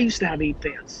live. I used to have 8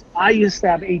 fans. I used to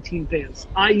have 18 fans.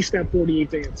 I used to have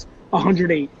 48 fans,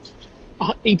 108,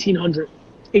 1,800,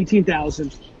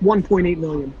 18,000, 1.8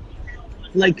 million.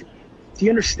 Like, do you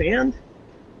understand?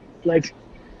 Like,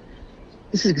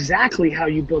 this is exactly how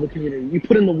you build a community. You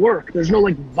put in the work. There's no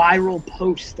viral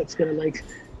post that's gonna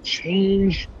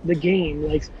change the game.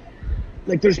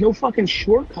 Like there's no fucking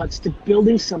shortcuts to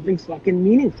building something fucking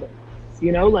meaningful.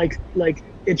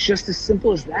 It's just as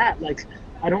simple as that.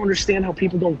 I don't understand how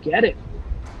people don't get it.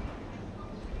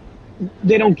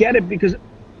 They don't get it because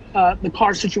the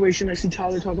car situation. I see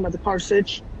Tyler talking about the car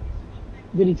sitch.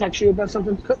 Did he text you about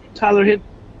something? Tyler hit,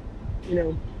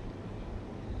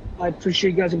 I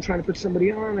appreciate you guys. I'm trying to put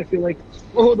somebody on. I feel like,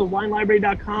 the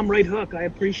winelibrary.com right hook. I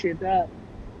appreciate that.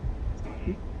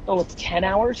 Oh, it's 10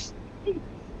 hours?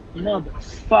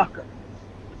 Motherfucker.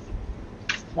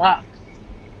 Fuck.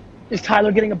 Is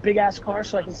Tyler getting a big ass car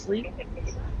so I can sleep?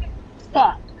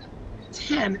 Fuck.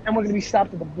 10, and we're going to be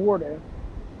stopped at the border.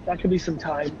 That could be some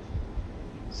time.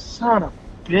 Son of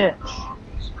a bitch.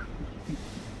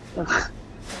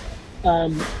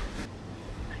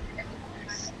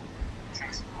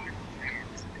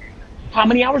 How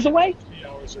many hours away? 3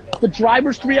 hours away. The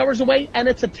driver's 3 hours away, and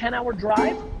it's a 10-hour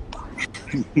drive?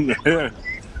 Yeah.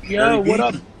 Yo, what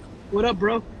up? What up,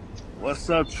 bro? What's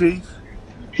up, Chief?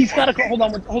 He's got to hold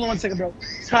on 1 second, bro.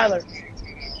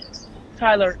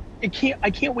 Tyler, I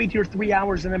can't wait here 3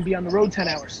 hours and then be on the road 10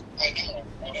 hours.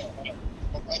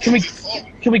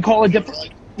 Can we call a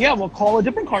different? Yeah, we'll call a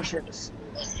different car service.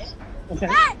 Okay.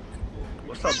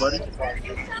 What's up, buddy?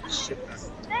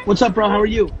 What's up, bro? How are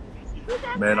you?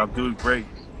 Man, I'm doing great.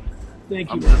 Thank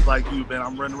you. I'm just like you, man.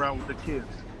 I'm running around with the kids.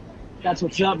 That's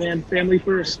what's up, man. Family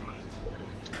first.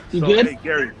 You so, good? Hey,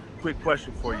 Gary, quick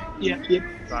question for you. Yeah.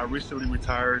 So I recently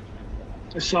retired.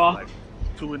 I saw.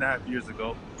 2.5 years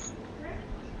ago.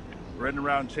 Running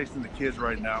around chasing the kids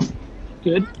right now.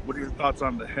 Good. What are your thoughts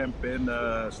on the hemp and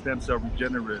stem cell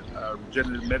regenerative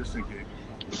medicine game?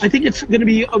 I think it's going to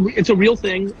be it's a real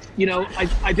thing.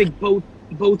 I think both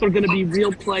are going to be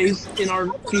real plays in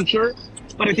our future,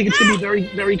 but I think it's going to be very,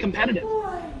 very competitive.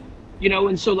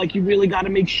 And so you really got to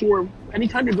make sure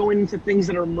anytime you're going into things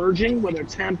that are emerging, whether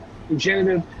it's hemp,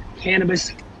 regenerative,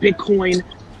 cannabis, Bitcoin,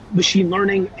 machine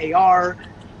learning, AR,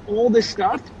 all this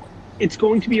stuff, it's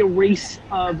going to be a race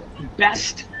of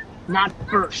best, not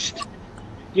first.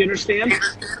 You understand?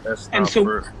 And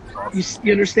so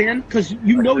you understand? Because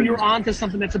you're on to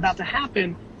something that's about to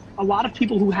happen. A lot of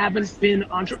people who haven't been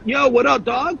Yo, what up,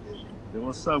 dog? Hey,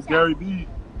 what's up, Gary B?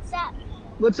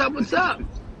 What's up?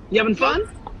 You having fun?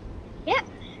 Yep.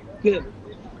 Good.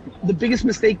 The biggest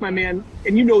mistake, my man,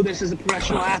 and you know this as a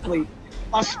professional athlete,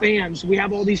 us fans, we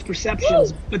have all these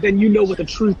perceptions, but then what the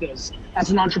truth is.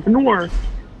 As an entrepreneur,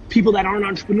 people that aren't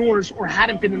entrepreneurs or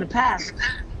hadn't been in the past,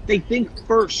 they think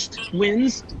first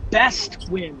wins, best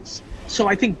wins. So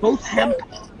I think both hemp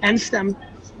and stem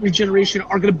regeneration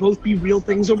are going to both be real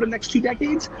things over the next 2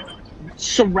 decades.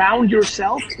 Surround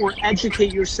yourself or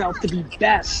educate yourself to be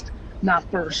best, not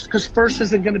first, because first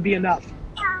isn't going to be enough.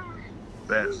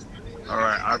 Best. All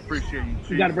right, I appreciate you,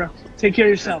 Chief. You got it, bro. Take care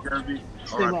of yourself. All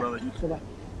Stay right, well. brother. Bye-bye.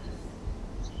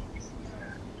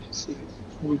 Let's see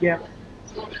what we get.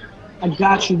 I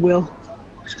got you, Will.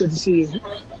 It's good to see you.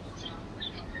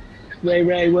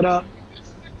 Ray, what up?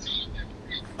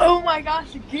 Oh my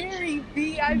gosh, Gary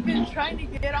V, I've been trying to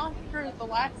get on for the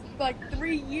last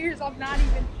 3 years. I'm not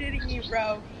even shitting you,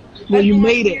 bro. Well, you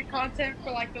made it. Your content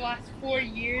for the last 4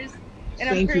 years, and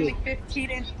Thank I'm currently you.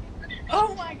 15. And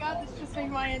oh my god, this just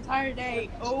made my entire day.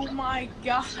 Oh my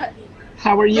god.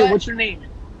 How are you? What's your name?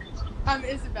 I'm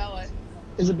Isabella.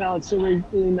 Isabella, it's so really,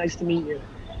 really nice to meet you.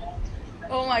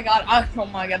 Oh my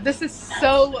god, this is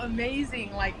so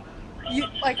amazing.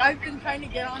 I've been trying to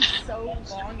get on so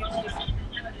long. It's just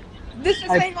This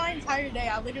just made my entire day.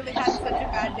 I literally had such a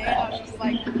bad day. I was just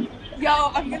like,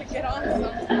 yo, I'm going to get on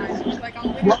sometime. Like,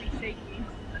 I'm literally shaking.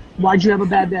 Why'd you have a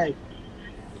bad day?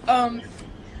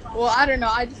 Well, I don't know.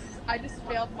 I just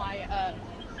failed my,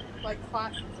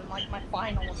 classes and, my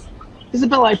finals.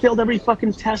 Isabella, I failed every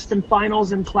fucking test and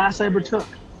finals and class I ever took.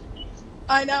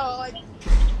 I know, like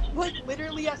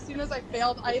literally as soon as I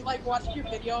failed, I, watched your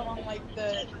video on,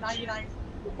 the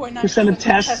 99.9% of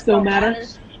tests don't matter.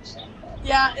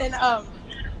 Yeah, and,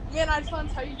 man, I just want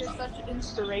to tell you, you're such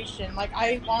inspiration. Like,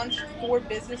 I launched 4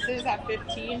 businesses at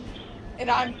 15, and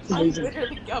I'm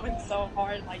literally going so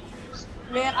hard. Like,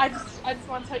 man, I just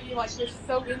want to tell you, you're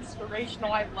so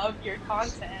inspirational. I love your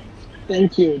content.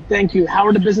 Thank you. How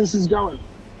are the businesses going?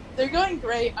 They're going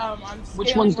great. I'm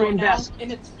Which one's doing best?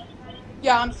 And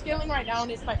I'm scaling right now,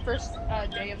 and it's my first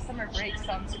day of summer break, so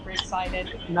I'm super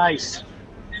excited. Nice.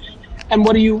 And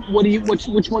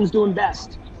which one's doing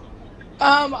best?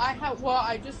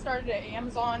 I just started an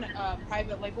Amazon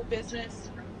private label business,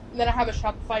 and then I have a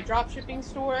Shopify dropshipping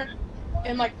store,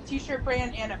 and t-shirt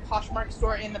brand and a Poshmark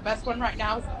store, and the best one right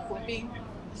now is flipping,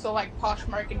 so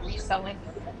Poshmark and reselling.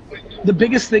 The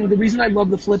biggest thing, the reason I love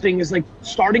the flipping is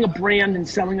starting a brand and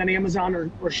selling on Amazon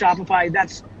or Shopify,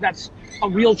 that's a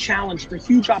real challenge. It's a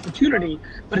huge opportunity,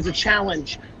 but it's a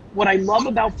challenge. What I love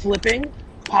about flipping,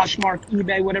 Poshmark,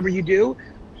 eBay, whatever you do,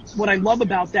 what I love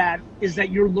about that is that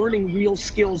you're learning real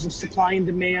skills of supply and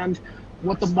demand,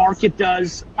 what the market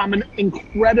does. I'm an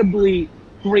incredibly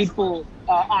grateful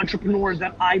entrepreneur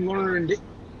that I learned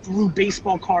through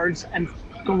baseball cards and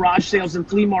garage sales and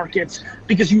flea markets,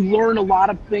 because you learn a lot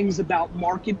of things about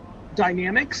market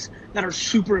dynamics that are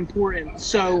super important.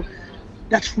 So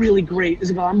that's really great,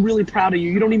 Isabel. I'm really proud of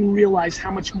you. You don't even realize how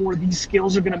much more these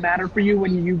skills are going to matter for you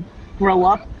when you grow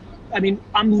up. I mean,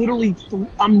 I'm literally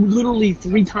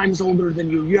 3 times older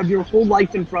than you. You have your whole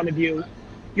life in front of you.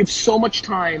 You have so much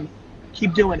time.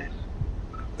 Keep doing it.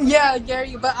 Yeah,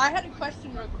 Gary, but I had a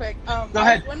question real quick. Go ahead.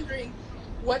 I was wondering,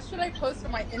 what should I post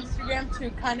on my Instagram to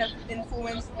kind of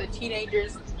influence the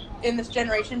teenagers in this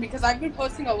generation? Because I've been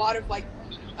posting a lot of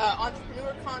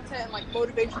entrepreneur content and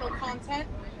motivational content,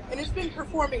 and it's been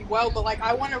performing well, but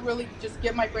I want to really just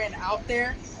get my brand out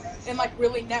there and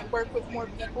really network with more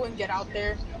people and get out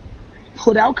there.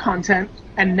 Put out content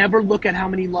and never look at how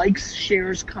many likes,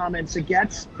 shares, comments it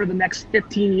gets for the next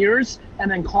 15 years, and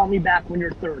then call me back when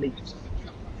you're 30.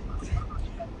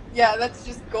 Yeah, that's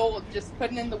just gold. Just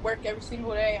putting in the work every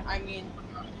single day. I mean,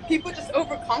 people just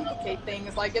overcomplicate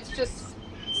things. It's just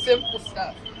simple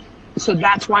stuff. So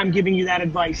that's why I'm giving you that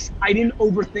advice. I didn't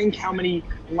overthink how many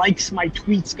likes my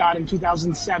tweets got in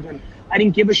 2007. I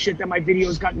didn't give a shit that my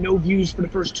videos got no views for the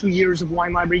first 2 years of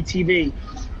Wine Library TV.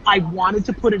 I wanted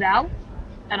to put it out,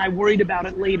 and I worried about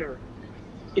it later.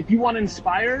 If you want to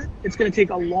inspire, it's going to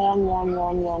take a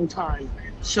long time.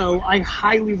 So I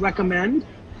highly recommend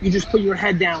you just put your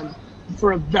head down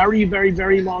for a very, very,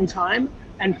 very long time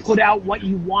and put out what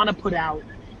you want to put out,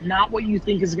 not what you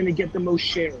think is going to get the most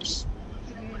shares.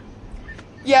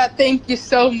 Yeah, thank you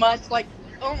so much.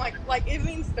 It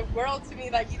means the world to me.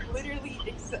 You literally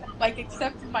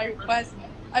accepted my request.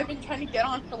 I've been trying to get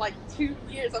on for 2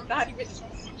 years. I'm not even.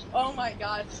 Oh my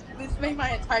gosh, this made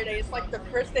my entire day. It's the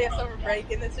first day of summer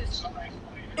break, and this is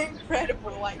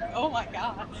incredible. Oh my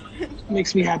gosh.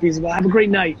 Makes me happy, Isabel. Have a great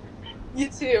night. You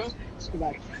too.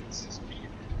 Goodbye.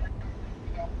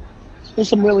 There's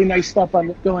some really nice stuff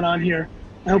going on here.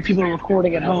 I hope people are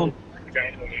recording at home.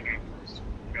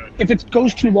 If it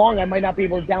goes too long, I might not be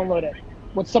able to download it.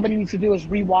 What somebody needs to do is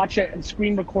rewatch it and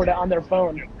screen record it on their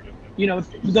phone.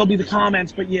 There'll be the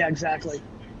comments, but yeah, exactly.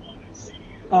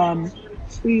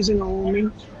 Squeezing on me.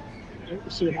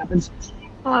 Let's see what happens.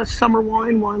 Summer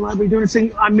Wine Library doing its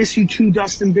thing. I miss you too,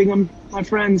 Dustin Bingham, my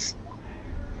friends.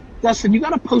 Dustin, you got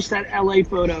to post that LA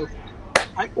photo.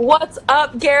 What's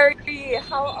up, Gary?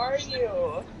 How are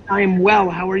you? I am well.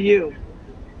 How are you?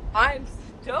 I'm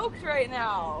stoked right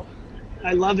now.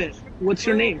 I love it. What's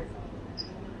your name?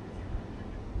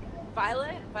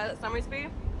 Violet Summersby.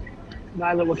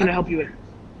 Violet, what can I help you with?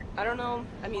 I don't know.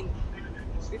 I mean,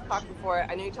 we've talked before.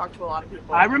 I know you talked to a lot of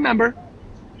people. I remember.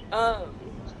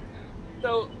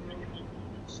 So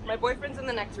my boyfriend's in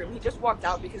the next room. He just walked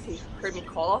out because he heard me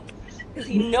call, because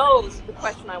he knows the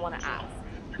question I want to ask.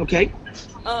 Okay.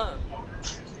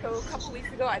 So a couple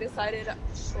weeks ago, I decided,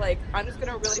 I'm just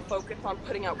going to really focus on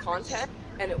putting out content,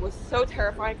 and it was so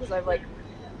terrifying because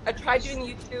I tried doing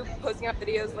YouTube, posting out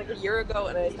videos a year ago,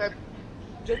 and I started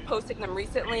just posting them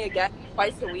recently again,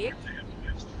 twice a week.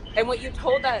 And what you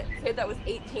told that kid that was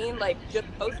 18, just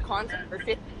post content for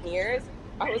 15 years,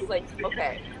 I was like,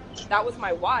 okay, that was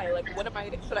my why. Like,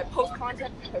 should I post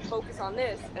content? Should I focus on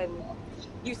this? And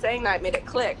you saying that made it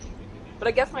click. But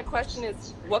I guess my question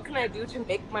is, what can I do to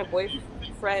make my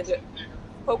boyfriend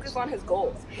focus on his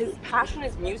goals? His passion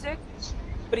is music,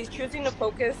 but he's choosing to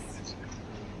focus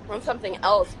on something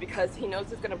else because he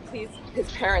knows it's going to please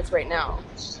his parents right now.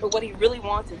 But what he really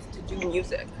wants is to do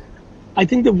music. I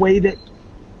think the way that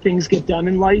things get done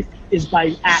in life is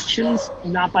by actions,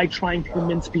 not by trying to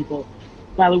convince people.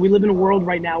 Violet, we live in a world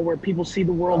right now where people see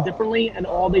the world differently, and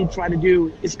all they try to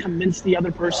do is convince the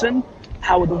other person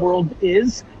how the world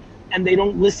is, and they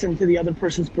don't listen to the other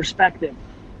person's perspective.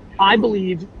 I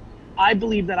believe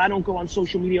that I don't go on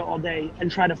social media all day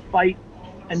and try to fight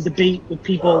and debate with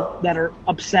people that are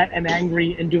upset and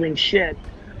angry and doing shit.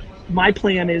 My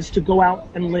plan is to go out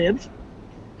and live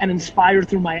and inspire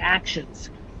through my actions.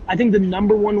 I think the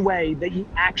number one way that you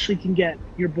actually can get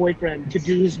your boyfriend to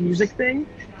do his music thing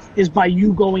is by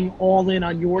you going all in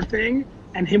on your thing,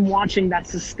 and him watching that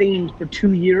sustained for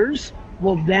 2 years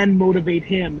will then motivate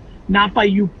him, not by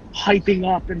you hyping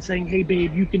up and saying, hey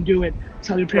babe, you can do it,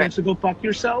 tell your parents to go fuck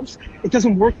yourselves. It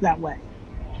doesn't work that way.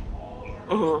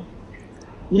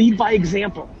 Lead by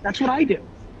example. That's what I do,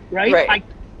 right?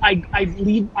 I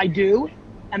lead, I do,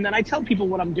 and then I tell people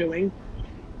what I'm doing,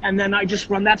 and then I just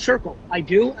run that circle. I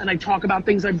do, and I talk about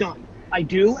things I've done. I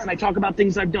do, and I talk about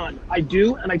things I've done. I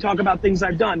do, and I talk about things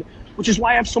I've done, which is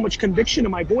why I have so much conviction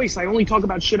in my voice. I only talk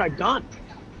about shit I've done.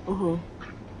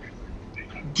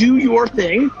 Do your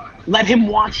thing. Let him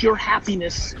watch your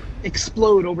happiness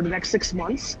explode over the next 6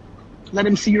 months. Let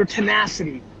him see your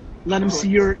tenacity. Let him see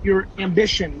your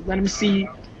ambition. Let him see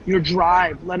your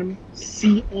drive. Let him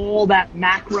see all that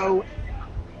macro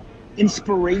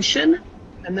inspiration,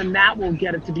 and then that will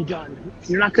get it to be done.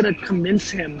 You're not going to convince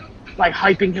him by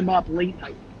hyping him up late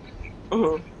night.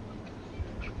 You're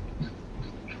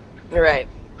right.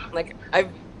 Like,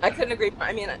 I couldn't agree more.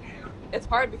 I mean, it's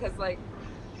hard because, like,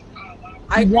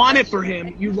 you want it for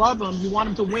him. You love him. You want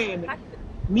him to win.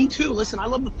 Me too. Listen, I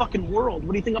love the fucking world.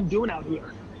 What do you think I'm doing out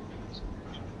here?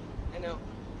 I know.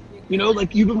 You know,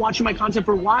 like, you've been watching my content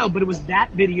for a while, but it was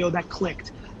that video that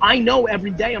clicked. I know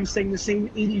every day I'm saying the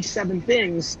same 87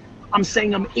 things. I'm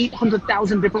saying them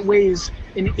 800,000 different ways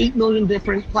in 8 million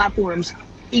different platforms,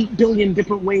 8 billion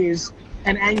different ways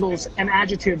and angles and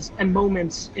adjectives and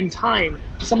moments in time.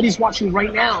 Somebody's watching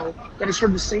right now that has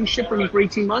heard the same shit from me for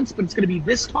 18 months, but it's going to be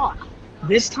this talk,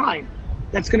 this time,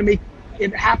 that's going to make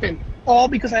it happen. All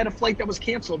because I had a flight that was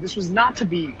canceled. This was not to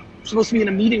be. I'm supposed to be in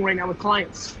a meeting right now with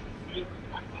clients.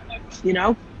 You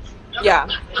know? Yeah.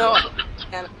 No.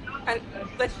 And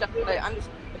let's just say, I'm just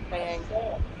saying.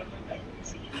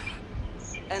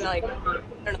 And, like, I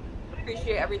don't know,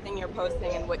 appreciate everything you're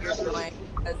posting and what you're doing,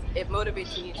 because it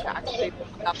motivates me to actually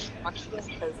put out content,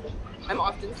 because I'm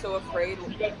often so afraid.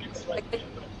 Like,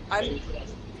 I'm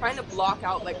trying to block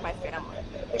out, like, my family.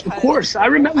 Of course. I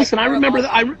remember. Listen, I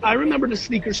remember the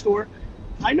sneaker store.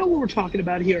 I know what we're talking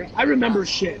about here. I remember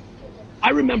shit.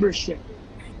 I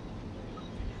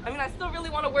mean, I still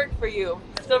really want to work for you.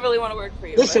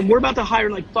 Listen, we're about to hire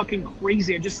like fucking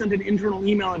crazy. I just sent an internal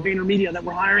email at VaynerMedia that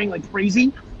we're hiring like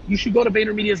crazy. You should go to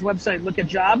VaynerMedia's website, look at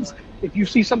jobs. If you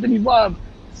see something you love,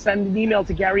 send an email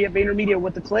to Gary at VaynerMedia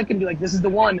with the click and be like, this is the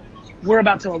one. We're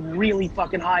about to really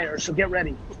fucking hire, so get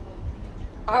ready.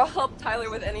 I'll help Tyler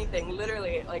with anything,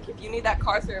 literally. Like, if you need that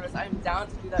car service, I'm down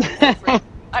to do that for you.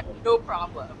 I have no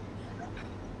problem.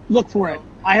 Look for it.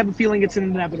 I have a feeling it's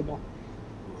inevitable.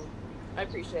 I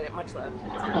appreciate it. Much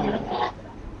love.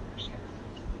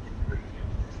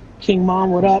 King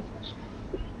Mom, what up?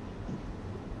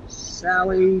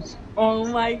 Sally's. Oh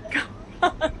my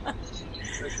god.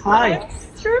 Hi. I'm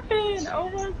tripping. Oh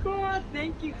my god.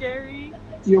 Thank you, Gary.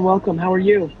 You're welcome. How are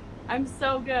you? I'm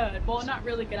so good. Well, not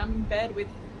really good. I'm in bed with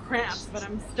cramps, but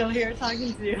I'm still here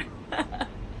talking to you.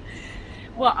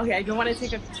 Well, okay, I don't want to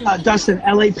take up too much. Dustin,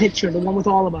 LA picture, the one with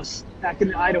all of us back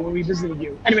in Idaho when we visited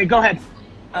you. Anyway, go ahead.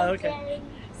 Oh, okay.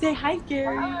 Say hi,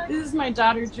 Gary. This is my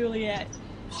daughter, Juliet.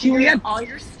 She Juliet, hears all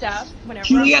your stuff whenever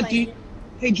Juliet, I'm playing.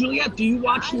 Hey, Juliet, do you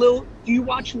watch Lil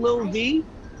V?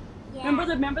 Yeah.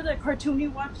 Remember the cartoon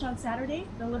you watched on Saturday?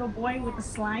 The little boy with the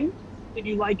slime? Did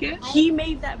you like it? He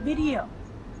made that video.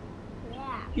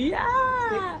 Yeah.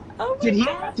 Oh my God.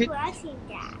 I was watching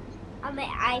that on my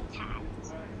iPad.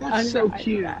 That's so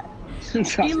cute.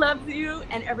 He loves you,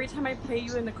 and every time I play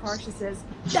you in the car, she says,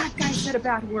 that guy said a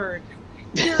bad word.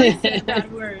 Gary said a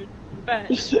bad word. But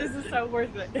this is so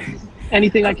worth it.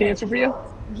 Anything I can answer for you?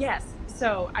 Yes.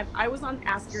 So I was on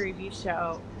Ask Gary Vee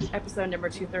show, episode number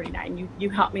 239. You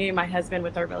helped me and my husband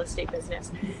with our real estate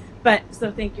business. But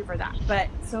so thank you for that. But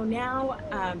so now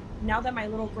that my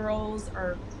little girls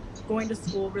are going to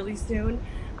school really soon,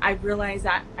 I realized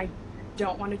that I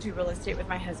don't want to do real estate with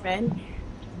my husband.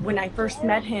 When I first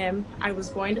met him, I was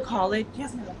going to college.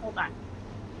 Yes, ma'am, hold on.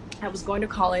 I was going to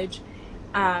college,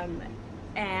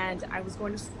 and I was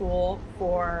going to school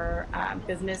for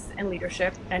business and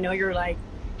leadership. I know you're like,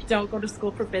 don't go to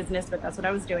school for business, but that's what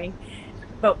I was doing.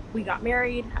 But we got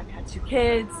married, I've had 2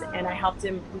 kids, and I helped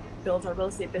him build our real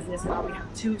estate business, and now we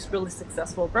have 2 really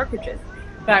successful brokerages.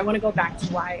 But I want to go back to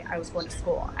why I was going to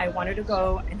school. I wanted to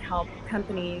go and help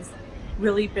companies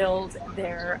really build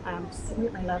their,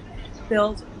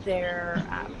 build their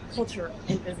culture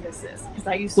in businesses. Because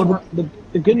I used to work.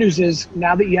 The good news is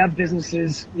now that you have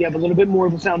businesses, you have a little bit more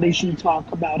of a foundation to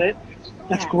talk about it.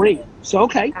 That's great. So,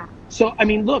 okay. So, I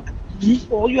mean, look,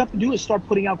 all you have to do is start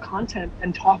putting out content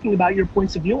and talking about your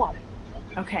points of view on it.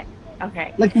 Okay.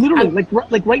 Like literally,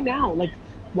 like right now, like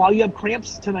while you have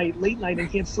cramps tonight, late night,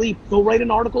 and can't sleep, go write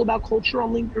an article about culture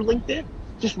on your LinkedIn.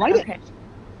 Just write it.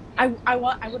 I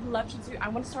would love to do. I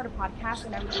want to start a podcast,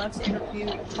 and I would love to interview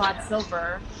Claude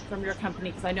Silver from your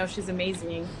company because I know she's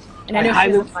amazing, and I know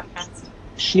she has a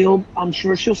podcast. I'm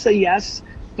sure she'll say yes.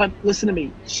 But listen to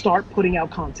me. Start putting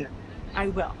out content. I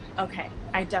will. Okay.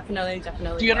 I definitely.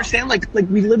 Do you understand? Like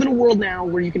we live in a world now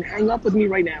where you can hang up with me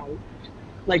right now.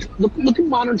 Like look at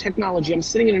modern technology. I'm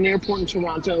sitting in an airport in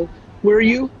Toronto. Where are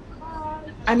you?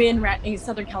 I'm in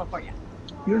Southern California.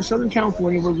 You're in Southern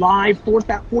California. We're live.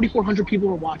 4,400 people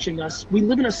are watching us. We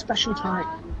live in a special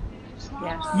time.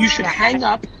 Yes. You should hang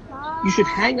up.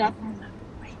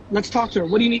 Let's talk to her.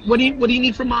 What do you need? What do you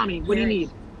need from mommy? What do you need?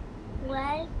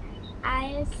 When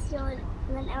I was still a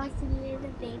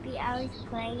baby, I was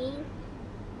praying.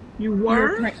 You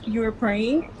were? You were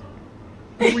praying?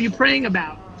 What were you praying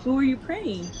about? Who were you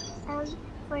praying?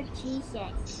 For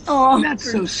Jesus. Oh,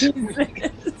 that's so sweet.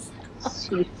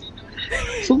 So,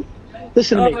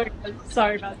 listen to me. My God.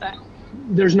 Sorry about that.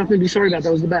 There's nothing to be sorry about.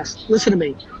 That was the best. Listen to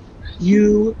me.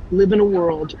 You live in a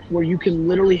world where you can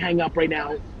literally hang up right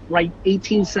now, write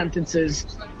 18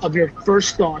 sentences of your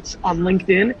first thoughts on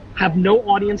LinkedIn, have no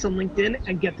audience on LinkedIn,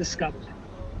 and get discovered.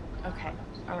 Okay.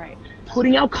 All right.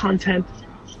 Putting out content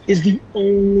is the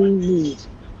only move.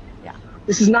 Yeah.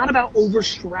 This is not about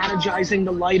over-strategizing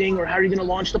the lighting or how you're going to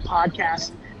launch the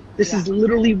podcast. This is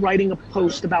literally writing a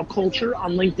post about culture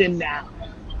on LinkedIn now.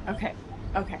 Okay.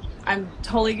 I'm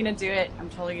totally going to do it.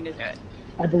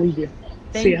 I believe you.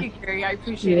 Thank you, Gary. I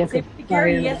appreciate it. Say,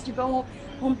 Gary, he has to go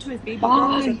home to his baby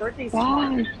girl. His birthday's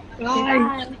tomorrow.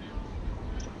 Bye.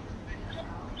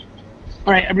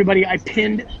 All right, everybody. I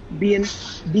pinned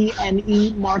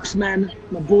BNE Marksmen,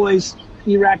 my boys,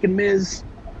 E-Rack and Miz,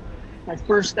 my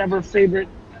first ever favorite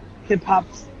hip hop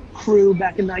crew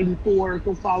back in '94.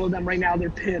 Go follow them right now. They're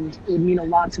pinned. It would mean a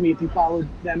lot to me if you followed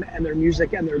them and their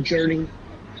music and their journey.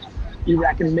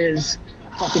 E-Rack and Miz,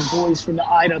 fucking boys from the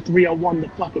Ida 301, the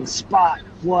fucking spot.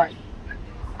 What?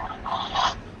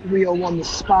 301, the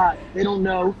spot. They don't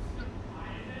know.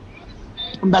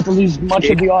 I'm about to lose much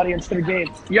of the audience to the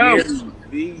game. Yo,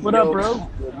 what up, bro?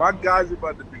 My guys are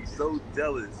about to be so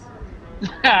jealous.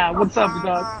 What's up,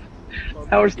 dog?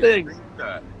 How are things?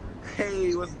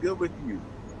 Hey, what's good with you?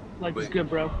 Life is good,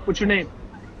 bro. What's your name?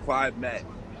 Clyde Matt.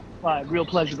 Clyde, real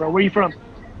pleasure, bro. Where are you from?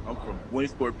 I'm from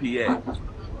Williamsport, PA.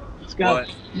 Let's go.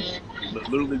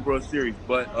 Little League World Series,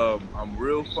 but I'm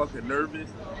real fucking nervous.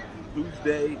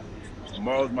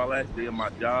 Tomorrow's my last day of my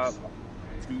job.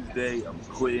 Tuesday, I'm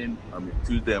quitting.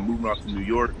 Tuesday, I'm moving off to New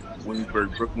York,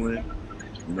 Williamsburg, Brooklyn.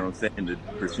 You know what I'm saying, to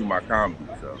pursue my comedy.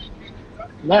 So,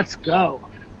 let's go.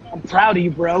 I'm proud of you,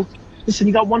 bro. Listen,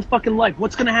 you got one fucking life.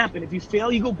 What's gonna happen if you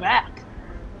fail? You go back.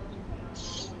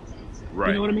 Right.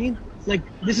 You know what I mean? Like,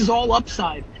 this is all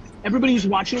upside. Everybody who's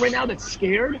watching right now that's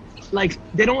scared, like,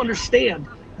 they don't understand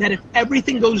that if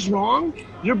everything goes wrong,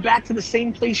 you're back to the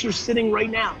same place you're sitting right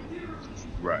now.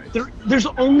 Right. There's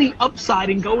only upside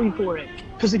in going for it.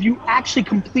 Because if you actually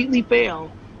completely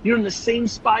fail, you're in the same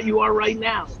spot you are right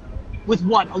now. With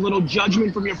what? A little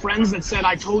judgment from your friends that said,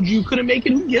 I told you couldn't make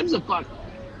it? Who gives a fuck?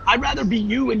 I'd rather be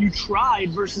you and you tried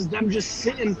versus them just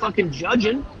sitting fucking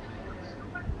judging.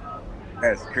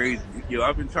 That's crazy. Yo,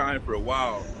 I've been trying for a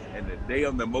while, and the day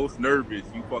I'm the most nervous,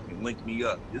 you fucking link me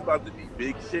up. It's about to be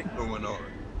big shit going on.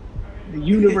 The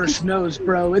universe knows,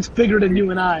 bro. It's bigger than you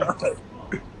and I.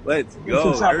 Let's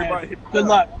go. Up, everybody hit good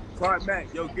luck. Clyde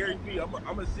Mack, yo, Gary V, I'm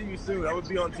gonna see you soon. I'm gonna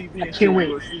be on TV. I can't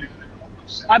wait.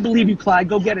 I believe you, Clyde.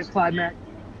 Go get it, Clyde Mack.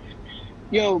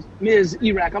 Yo, Miz,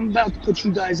 E-Rack, I'm about to put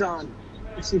you guys on.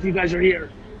 Let's see if you guys are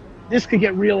here. This could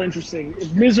get real interesting.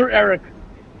 If Miz or Eric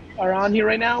are on here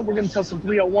right now, we're gonna tell some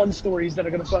 301 stories that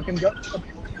are gonna fucking go.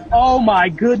 Oh my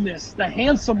goodness, the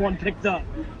handsome one picked up.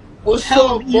 What's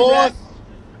up, boss?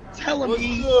 Tell him, What's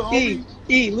E. good,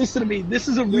 E, listen to me. This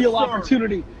is a real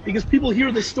opportunity because people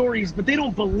hear the stories, but they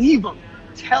don't believe them.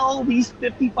 Tell these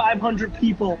 5,500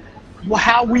 people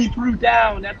how we threw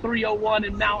down at 301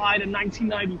 in Mount Ida in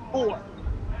 1994.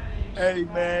 Hey,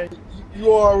 man,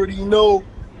 you already know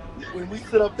when we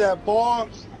set up that bar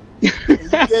and you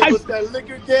gave us that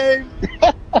liquor game,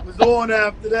 it was on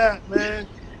after that, man.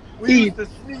 We used to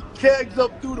sneak kegs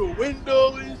up through the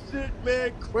window and shit,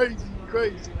 man. Crazy.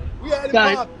 We had it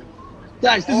popping.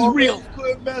 Guys, this is real.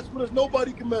 Couldn't mess with us.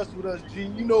 Nobody can mess with us, G.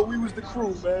 You know, we was the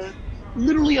crew, man.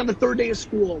 Literally on the third day of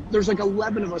school, there's like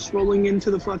 11 of us rolling into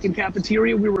the fucking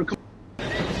cafeteria. We were.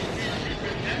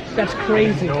 That's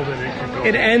crazy.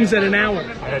 It ends at an hour.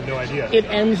 I had no idea. It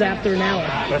ends after an hour.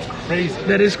 That's crazy.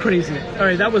 That is crazy. All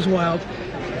right, that was wild.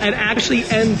 It actually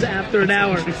ends after an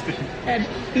hour. And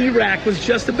Iraq was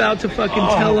just about to fucking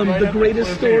tell him the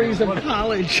greatest stories of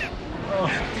college.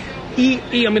 E,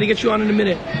 I'm going to get you on in a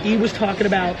minute. E was talking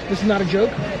about, this is not a joke,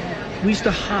 we used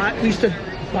to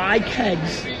buy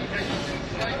kegs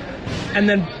and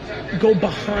then go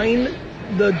behind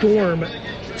the dorm,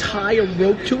 tie a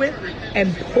rope to it,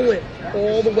 and pull it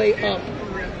all the way up.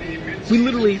 We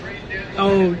literally,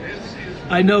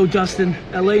 I know, Dustin,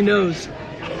 LA knows.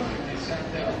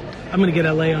 I'm going to get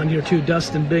LA on here too.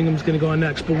 Dustin Bingham's going to go on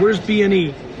next. But where's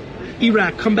B&E?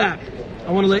 Iraq, come back.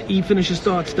 I want to let E finish his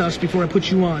thoughts, Dust, before I put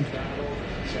you on.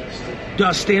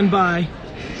 Dust, stand by.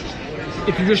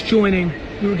 If you're just joining,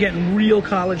 we were getting real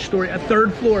college story. A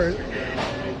third floor.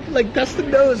 Like,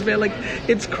 Dustin knows, man. Like,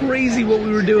 it's crazy what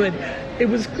we were doing. It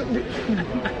was...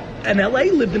 And LA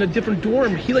lived in a different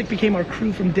dorm. He, like, became our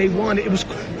crew from day one. It was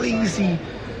crazy.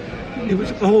 It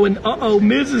was... Oh, and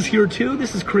Miz is here, too.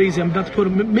 This is crazy. I'm about to put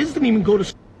him... Miz didn't even go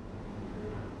to...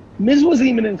 Miz wasn't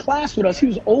even in class with us. He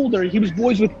was older. He was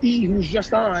boys with E, who was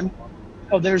just on.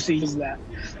 Oh, there's he. Is that?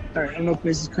 All right, I don't know if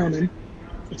Miz is coming.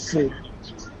 Let's see.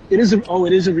 It is a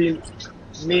real...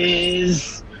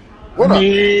 Miz. What up?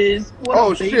 Miz. What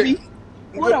up, baby? Shit.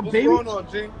 What up, baby? What's going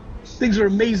on, G? Things are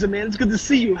amazing, man. It's good to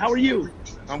see you. How are you?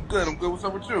 I'm good. What's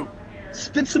up with you?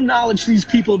 Spit some knowledge to these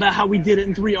people about how we did it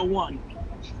in 301.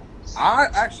 I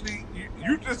actually,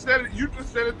 you just said it. You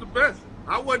just said it the best.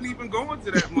 I wasn't even going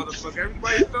to that motherfucker.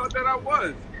 Everybody thought that I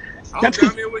was. I was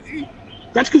down there with E.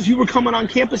 That's because you were coming on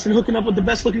campus and hooking up with the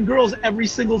best looking girls every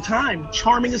single time.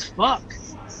 Charming as fuck.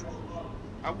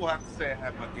 I will have to say I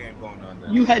had my game going on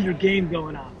there. You had your game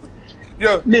going on.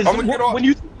 Yo, Miz, I'm gonna get off. When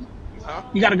you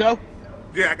gotta go?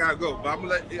 Yeah, I gotta go. But I'm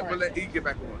gonna let E get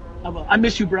back on. I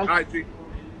miss you, bro. All right, G.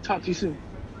 Talk to you soon.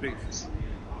 Peace.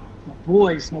 My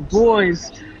boys.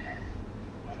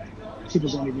 People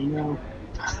don't even know.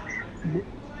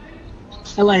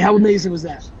 LA, how amazing was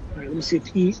that? All right, let me see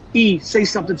if E say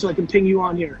something so I can ping you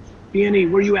on here. B&E,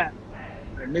 where you at?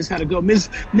 All right, Miz had to go. Miz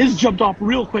jumped off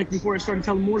real quick before I started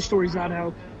telling more stories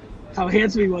about how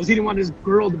handsome he was. He didn't want his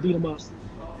girl to beat him up.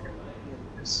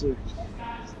 Let's see.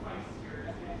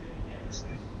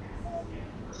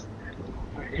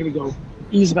 All right, here we go.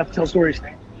 E's about to tell stories.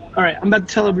 All right, I'm about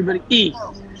to tell everybody. E.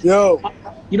 Yo.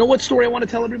 You know what story I want to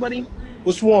tell everybody?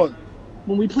 Which one?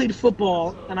 When we played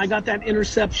football and I got that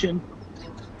interception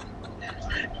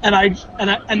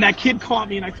and that kid caught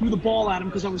me and I threw the ball at him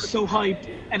because I was so hyped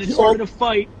and it started a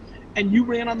fight and you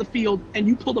ran on the field and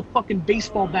you pulled a fucking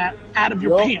baseball bat out of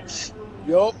your pants.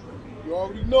 Yup. You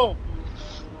already know.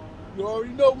 You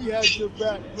already know we had your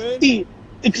back, man. E,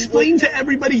 explain to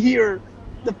everybody here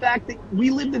the fact that we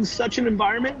lived in such an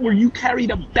environment where you carried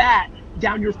a bat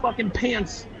down your fucking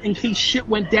pants in case shit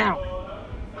went down.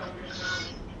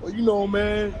 Well, you know,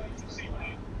 man,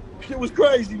 shit was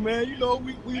crazy, man. You know,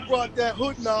 we brought that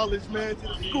hood knowledge, man, to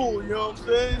the school, you know what I'm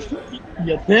saying?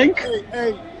 You think?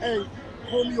 Hey,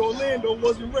 homie Orlando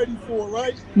wasn't ready for it,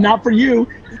 right? Not for you.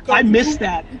 I missed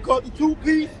that. You caught the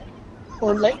two-piece?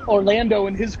 Orlando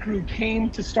and his crew came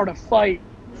to start a fight.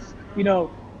 You know,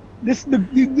 no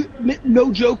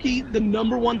jokey, the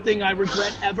number one thing I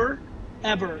regret ever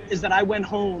is that I went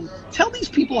home. Tell these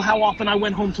people how often I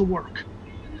went home to work.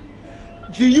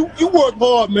 Gee, you work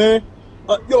hard, man.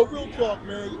 Yo, real talk,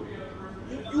 man.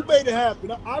 You made it happen.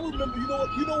 I remember, you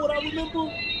know what I remember?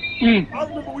 I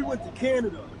remember we went to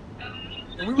Canada.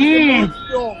 And we were in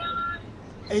Montreal.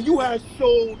 And you had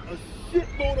sold a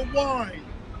shitload of wine.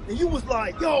 And you was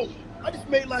like, yo, I just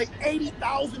made like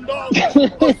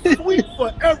 $80,000 a suite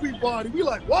for everybody. We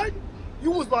like, what?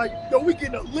 You was like, yo, we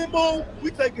getting a limo.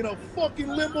 We taking a fucking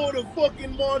limo to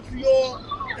fucking Montreal.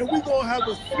 And we gonna have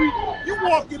a suite. You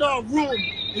walk in our room,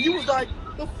 and you was like,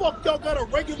 the fuck y'all got a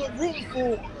regular room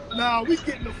for? Nah, we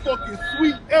getting a fucking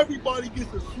suite. Everybody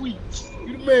gets a suite.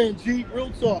 You the man, G.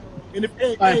 Real talk. And if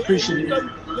I appreciate it.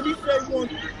 Let me say one.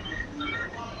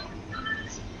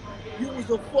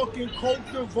 was a fucking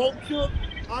culture vulture,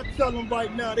 I tell them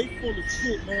right now, they full of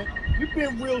shit, man. You've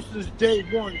been real since day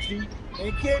one, G.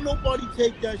 And can't nobody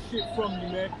take that shit from you,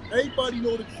 man. Everybody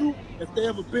know the truth. If they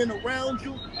ever been around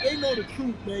you, they know the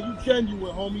truth, man. You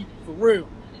genuine, homie. For real.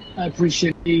 I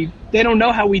appreciate it. They don't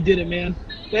know how we did it, man.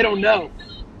 They don't know.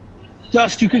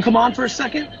 Dust, you can come on for a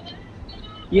second?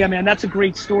 Yeah, man, that's a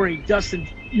great story. Dustin,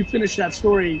 you finished that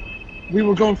story. We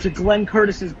were going to Glenn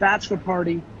Curtis's bachelor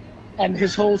party, and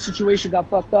his whole situation got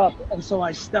fucked up. And so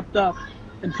I stepped up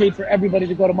and paid for everybody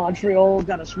to go to Montreal,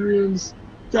 got us rooms.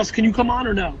 Dust, can you come on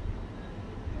or no?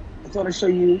 I thought I'd show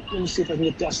you. Let me see if I can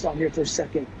get Dust on here for a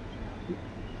second.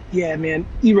 Yeah, man,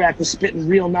 E-Rack was spitting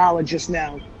real knowledge just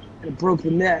now, and it broke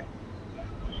the net.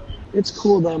 It's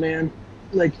cool, though, man.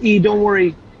 Like, E, don't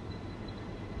worry.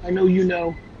 I know you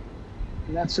know.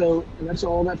 And that's all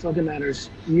that fucking matters.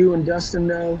 You and Dustin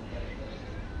know.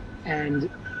 And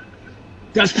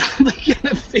Dustin probably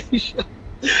getting a facial.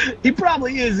 He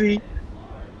probably is, E.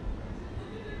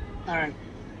 All right.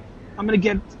 I'm gonna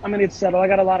get settled. I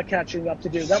got a lot of catching up to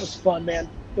do. That was fun, man.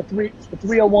 The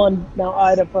 301 Mount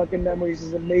Ida fucking memories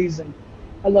is amazing.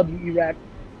 I love you, E-Rack.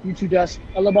 You too, Dust.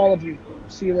 I love all of you.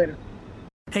 See you later.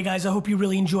 Hey guys, I hope you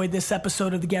really enjoyed this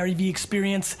episode of the Gary V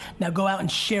Experience. Now go out and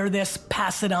share this,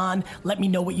 pass it on, let me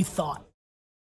know what you thought.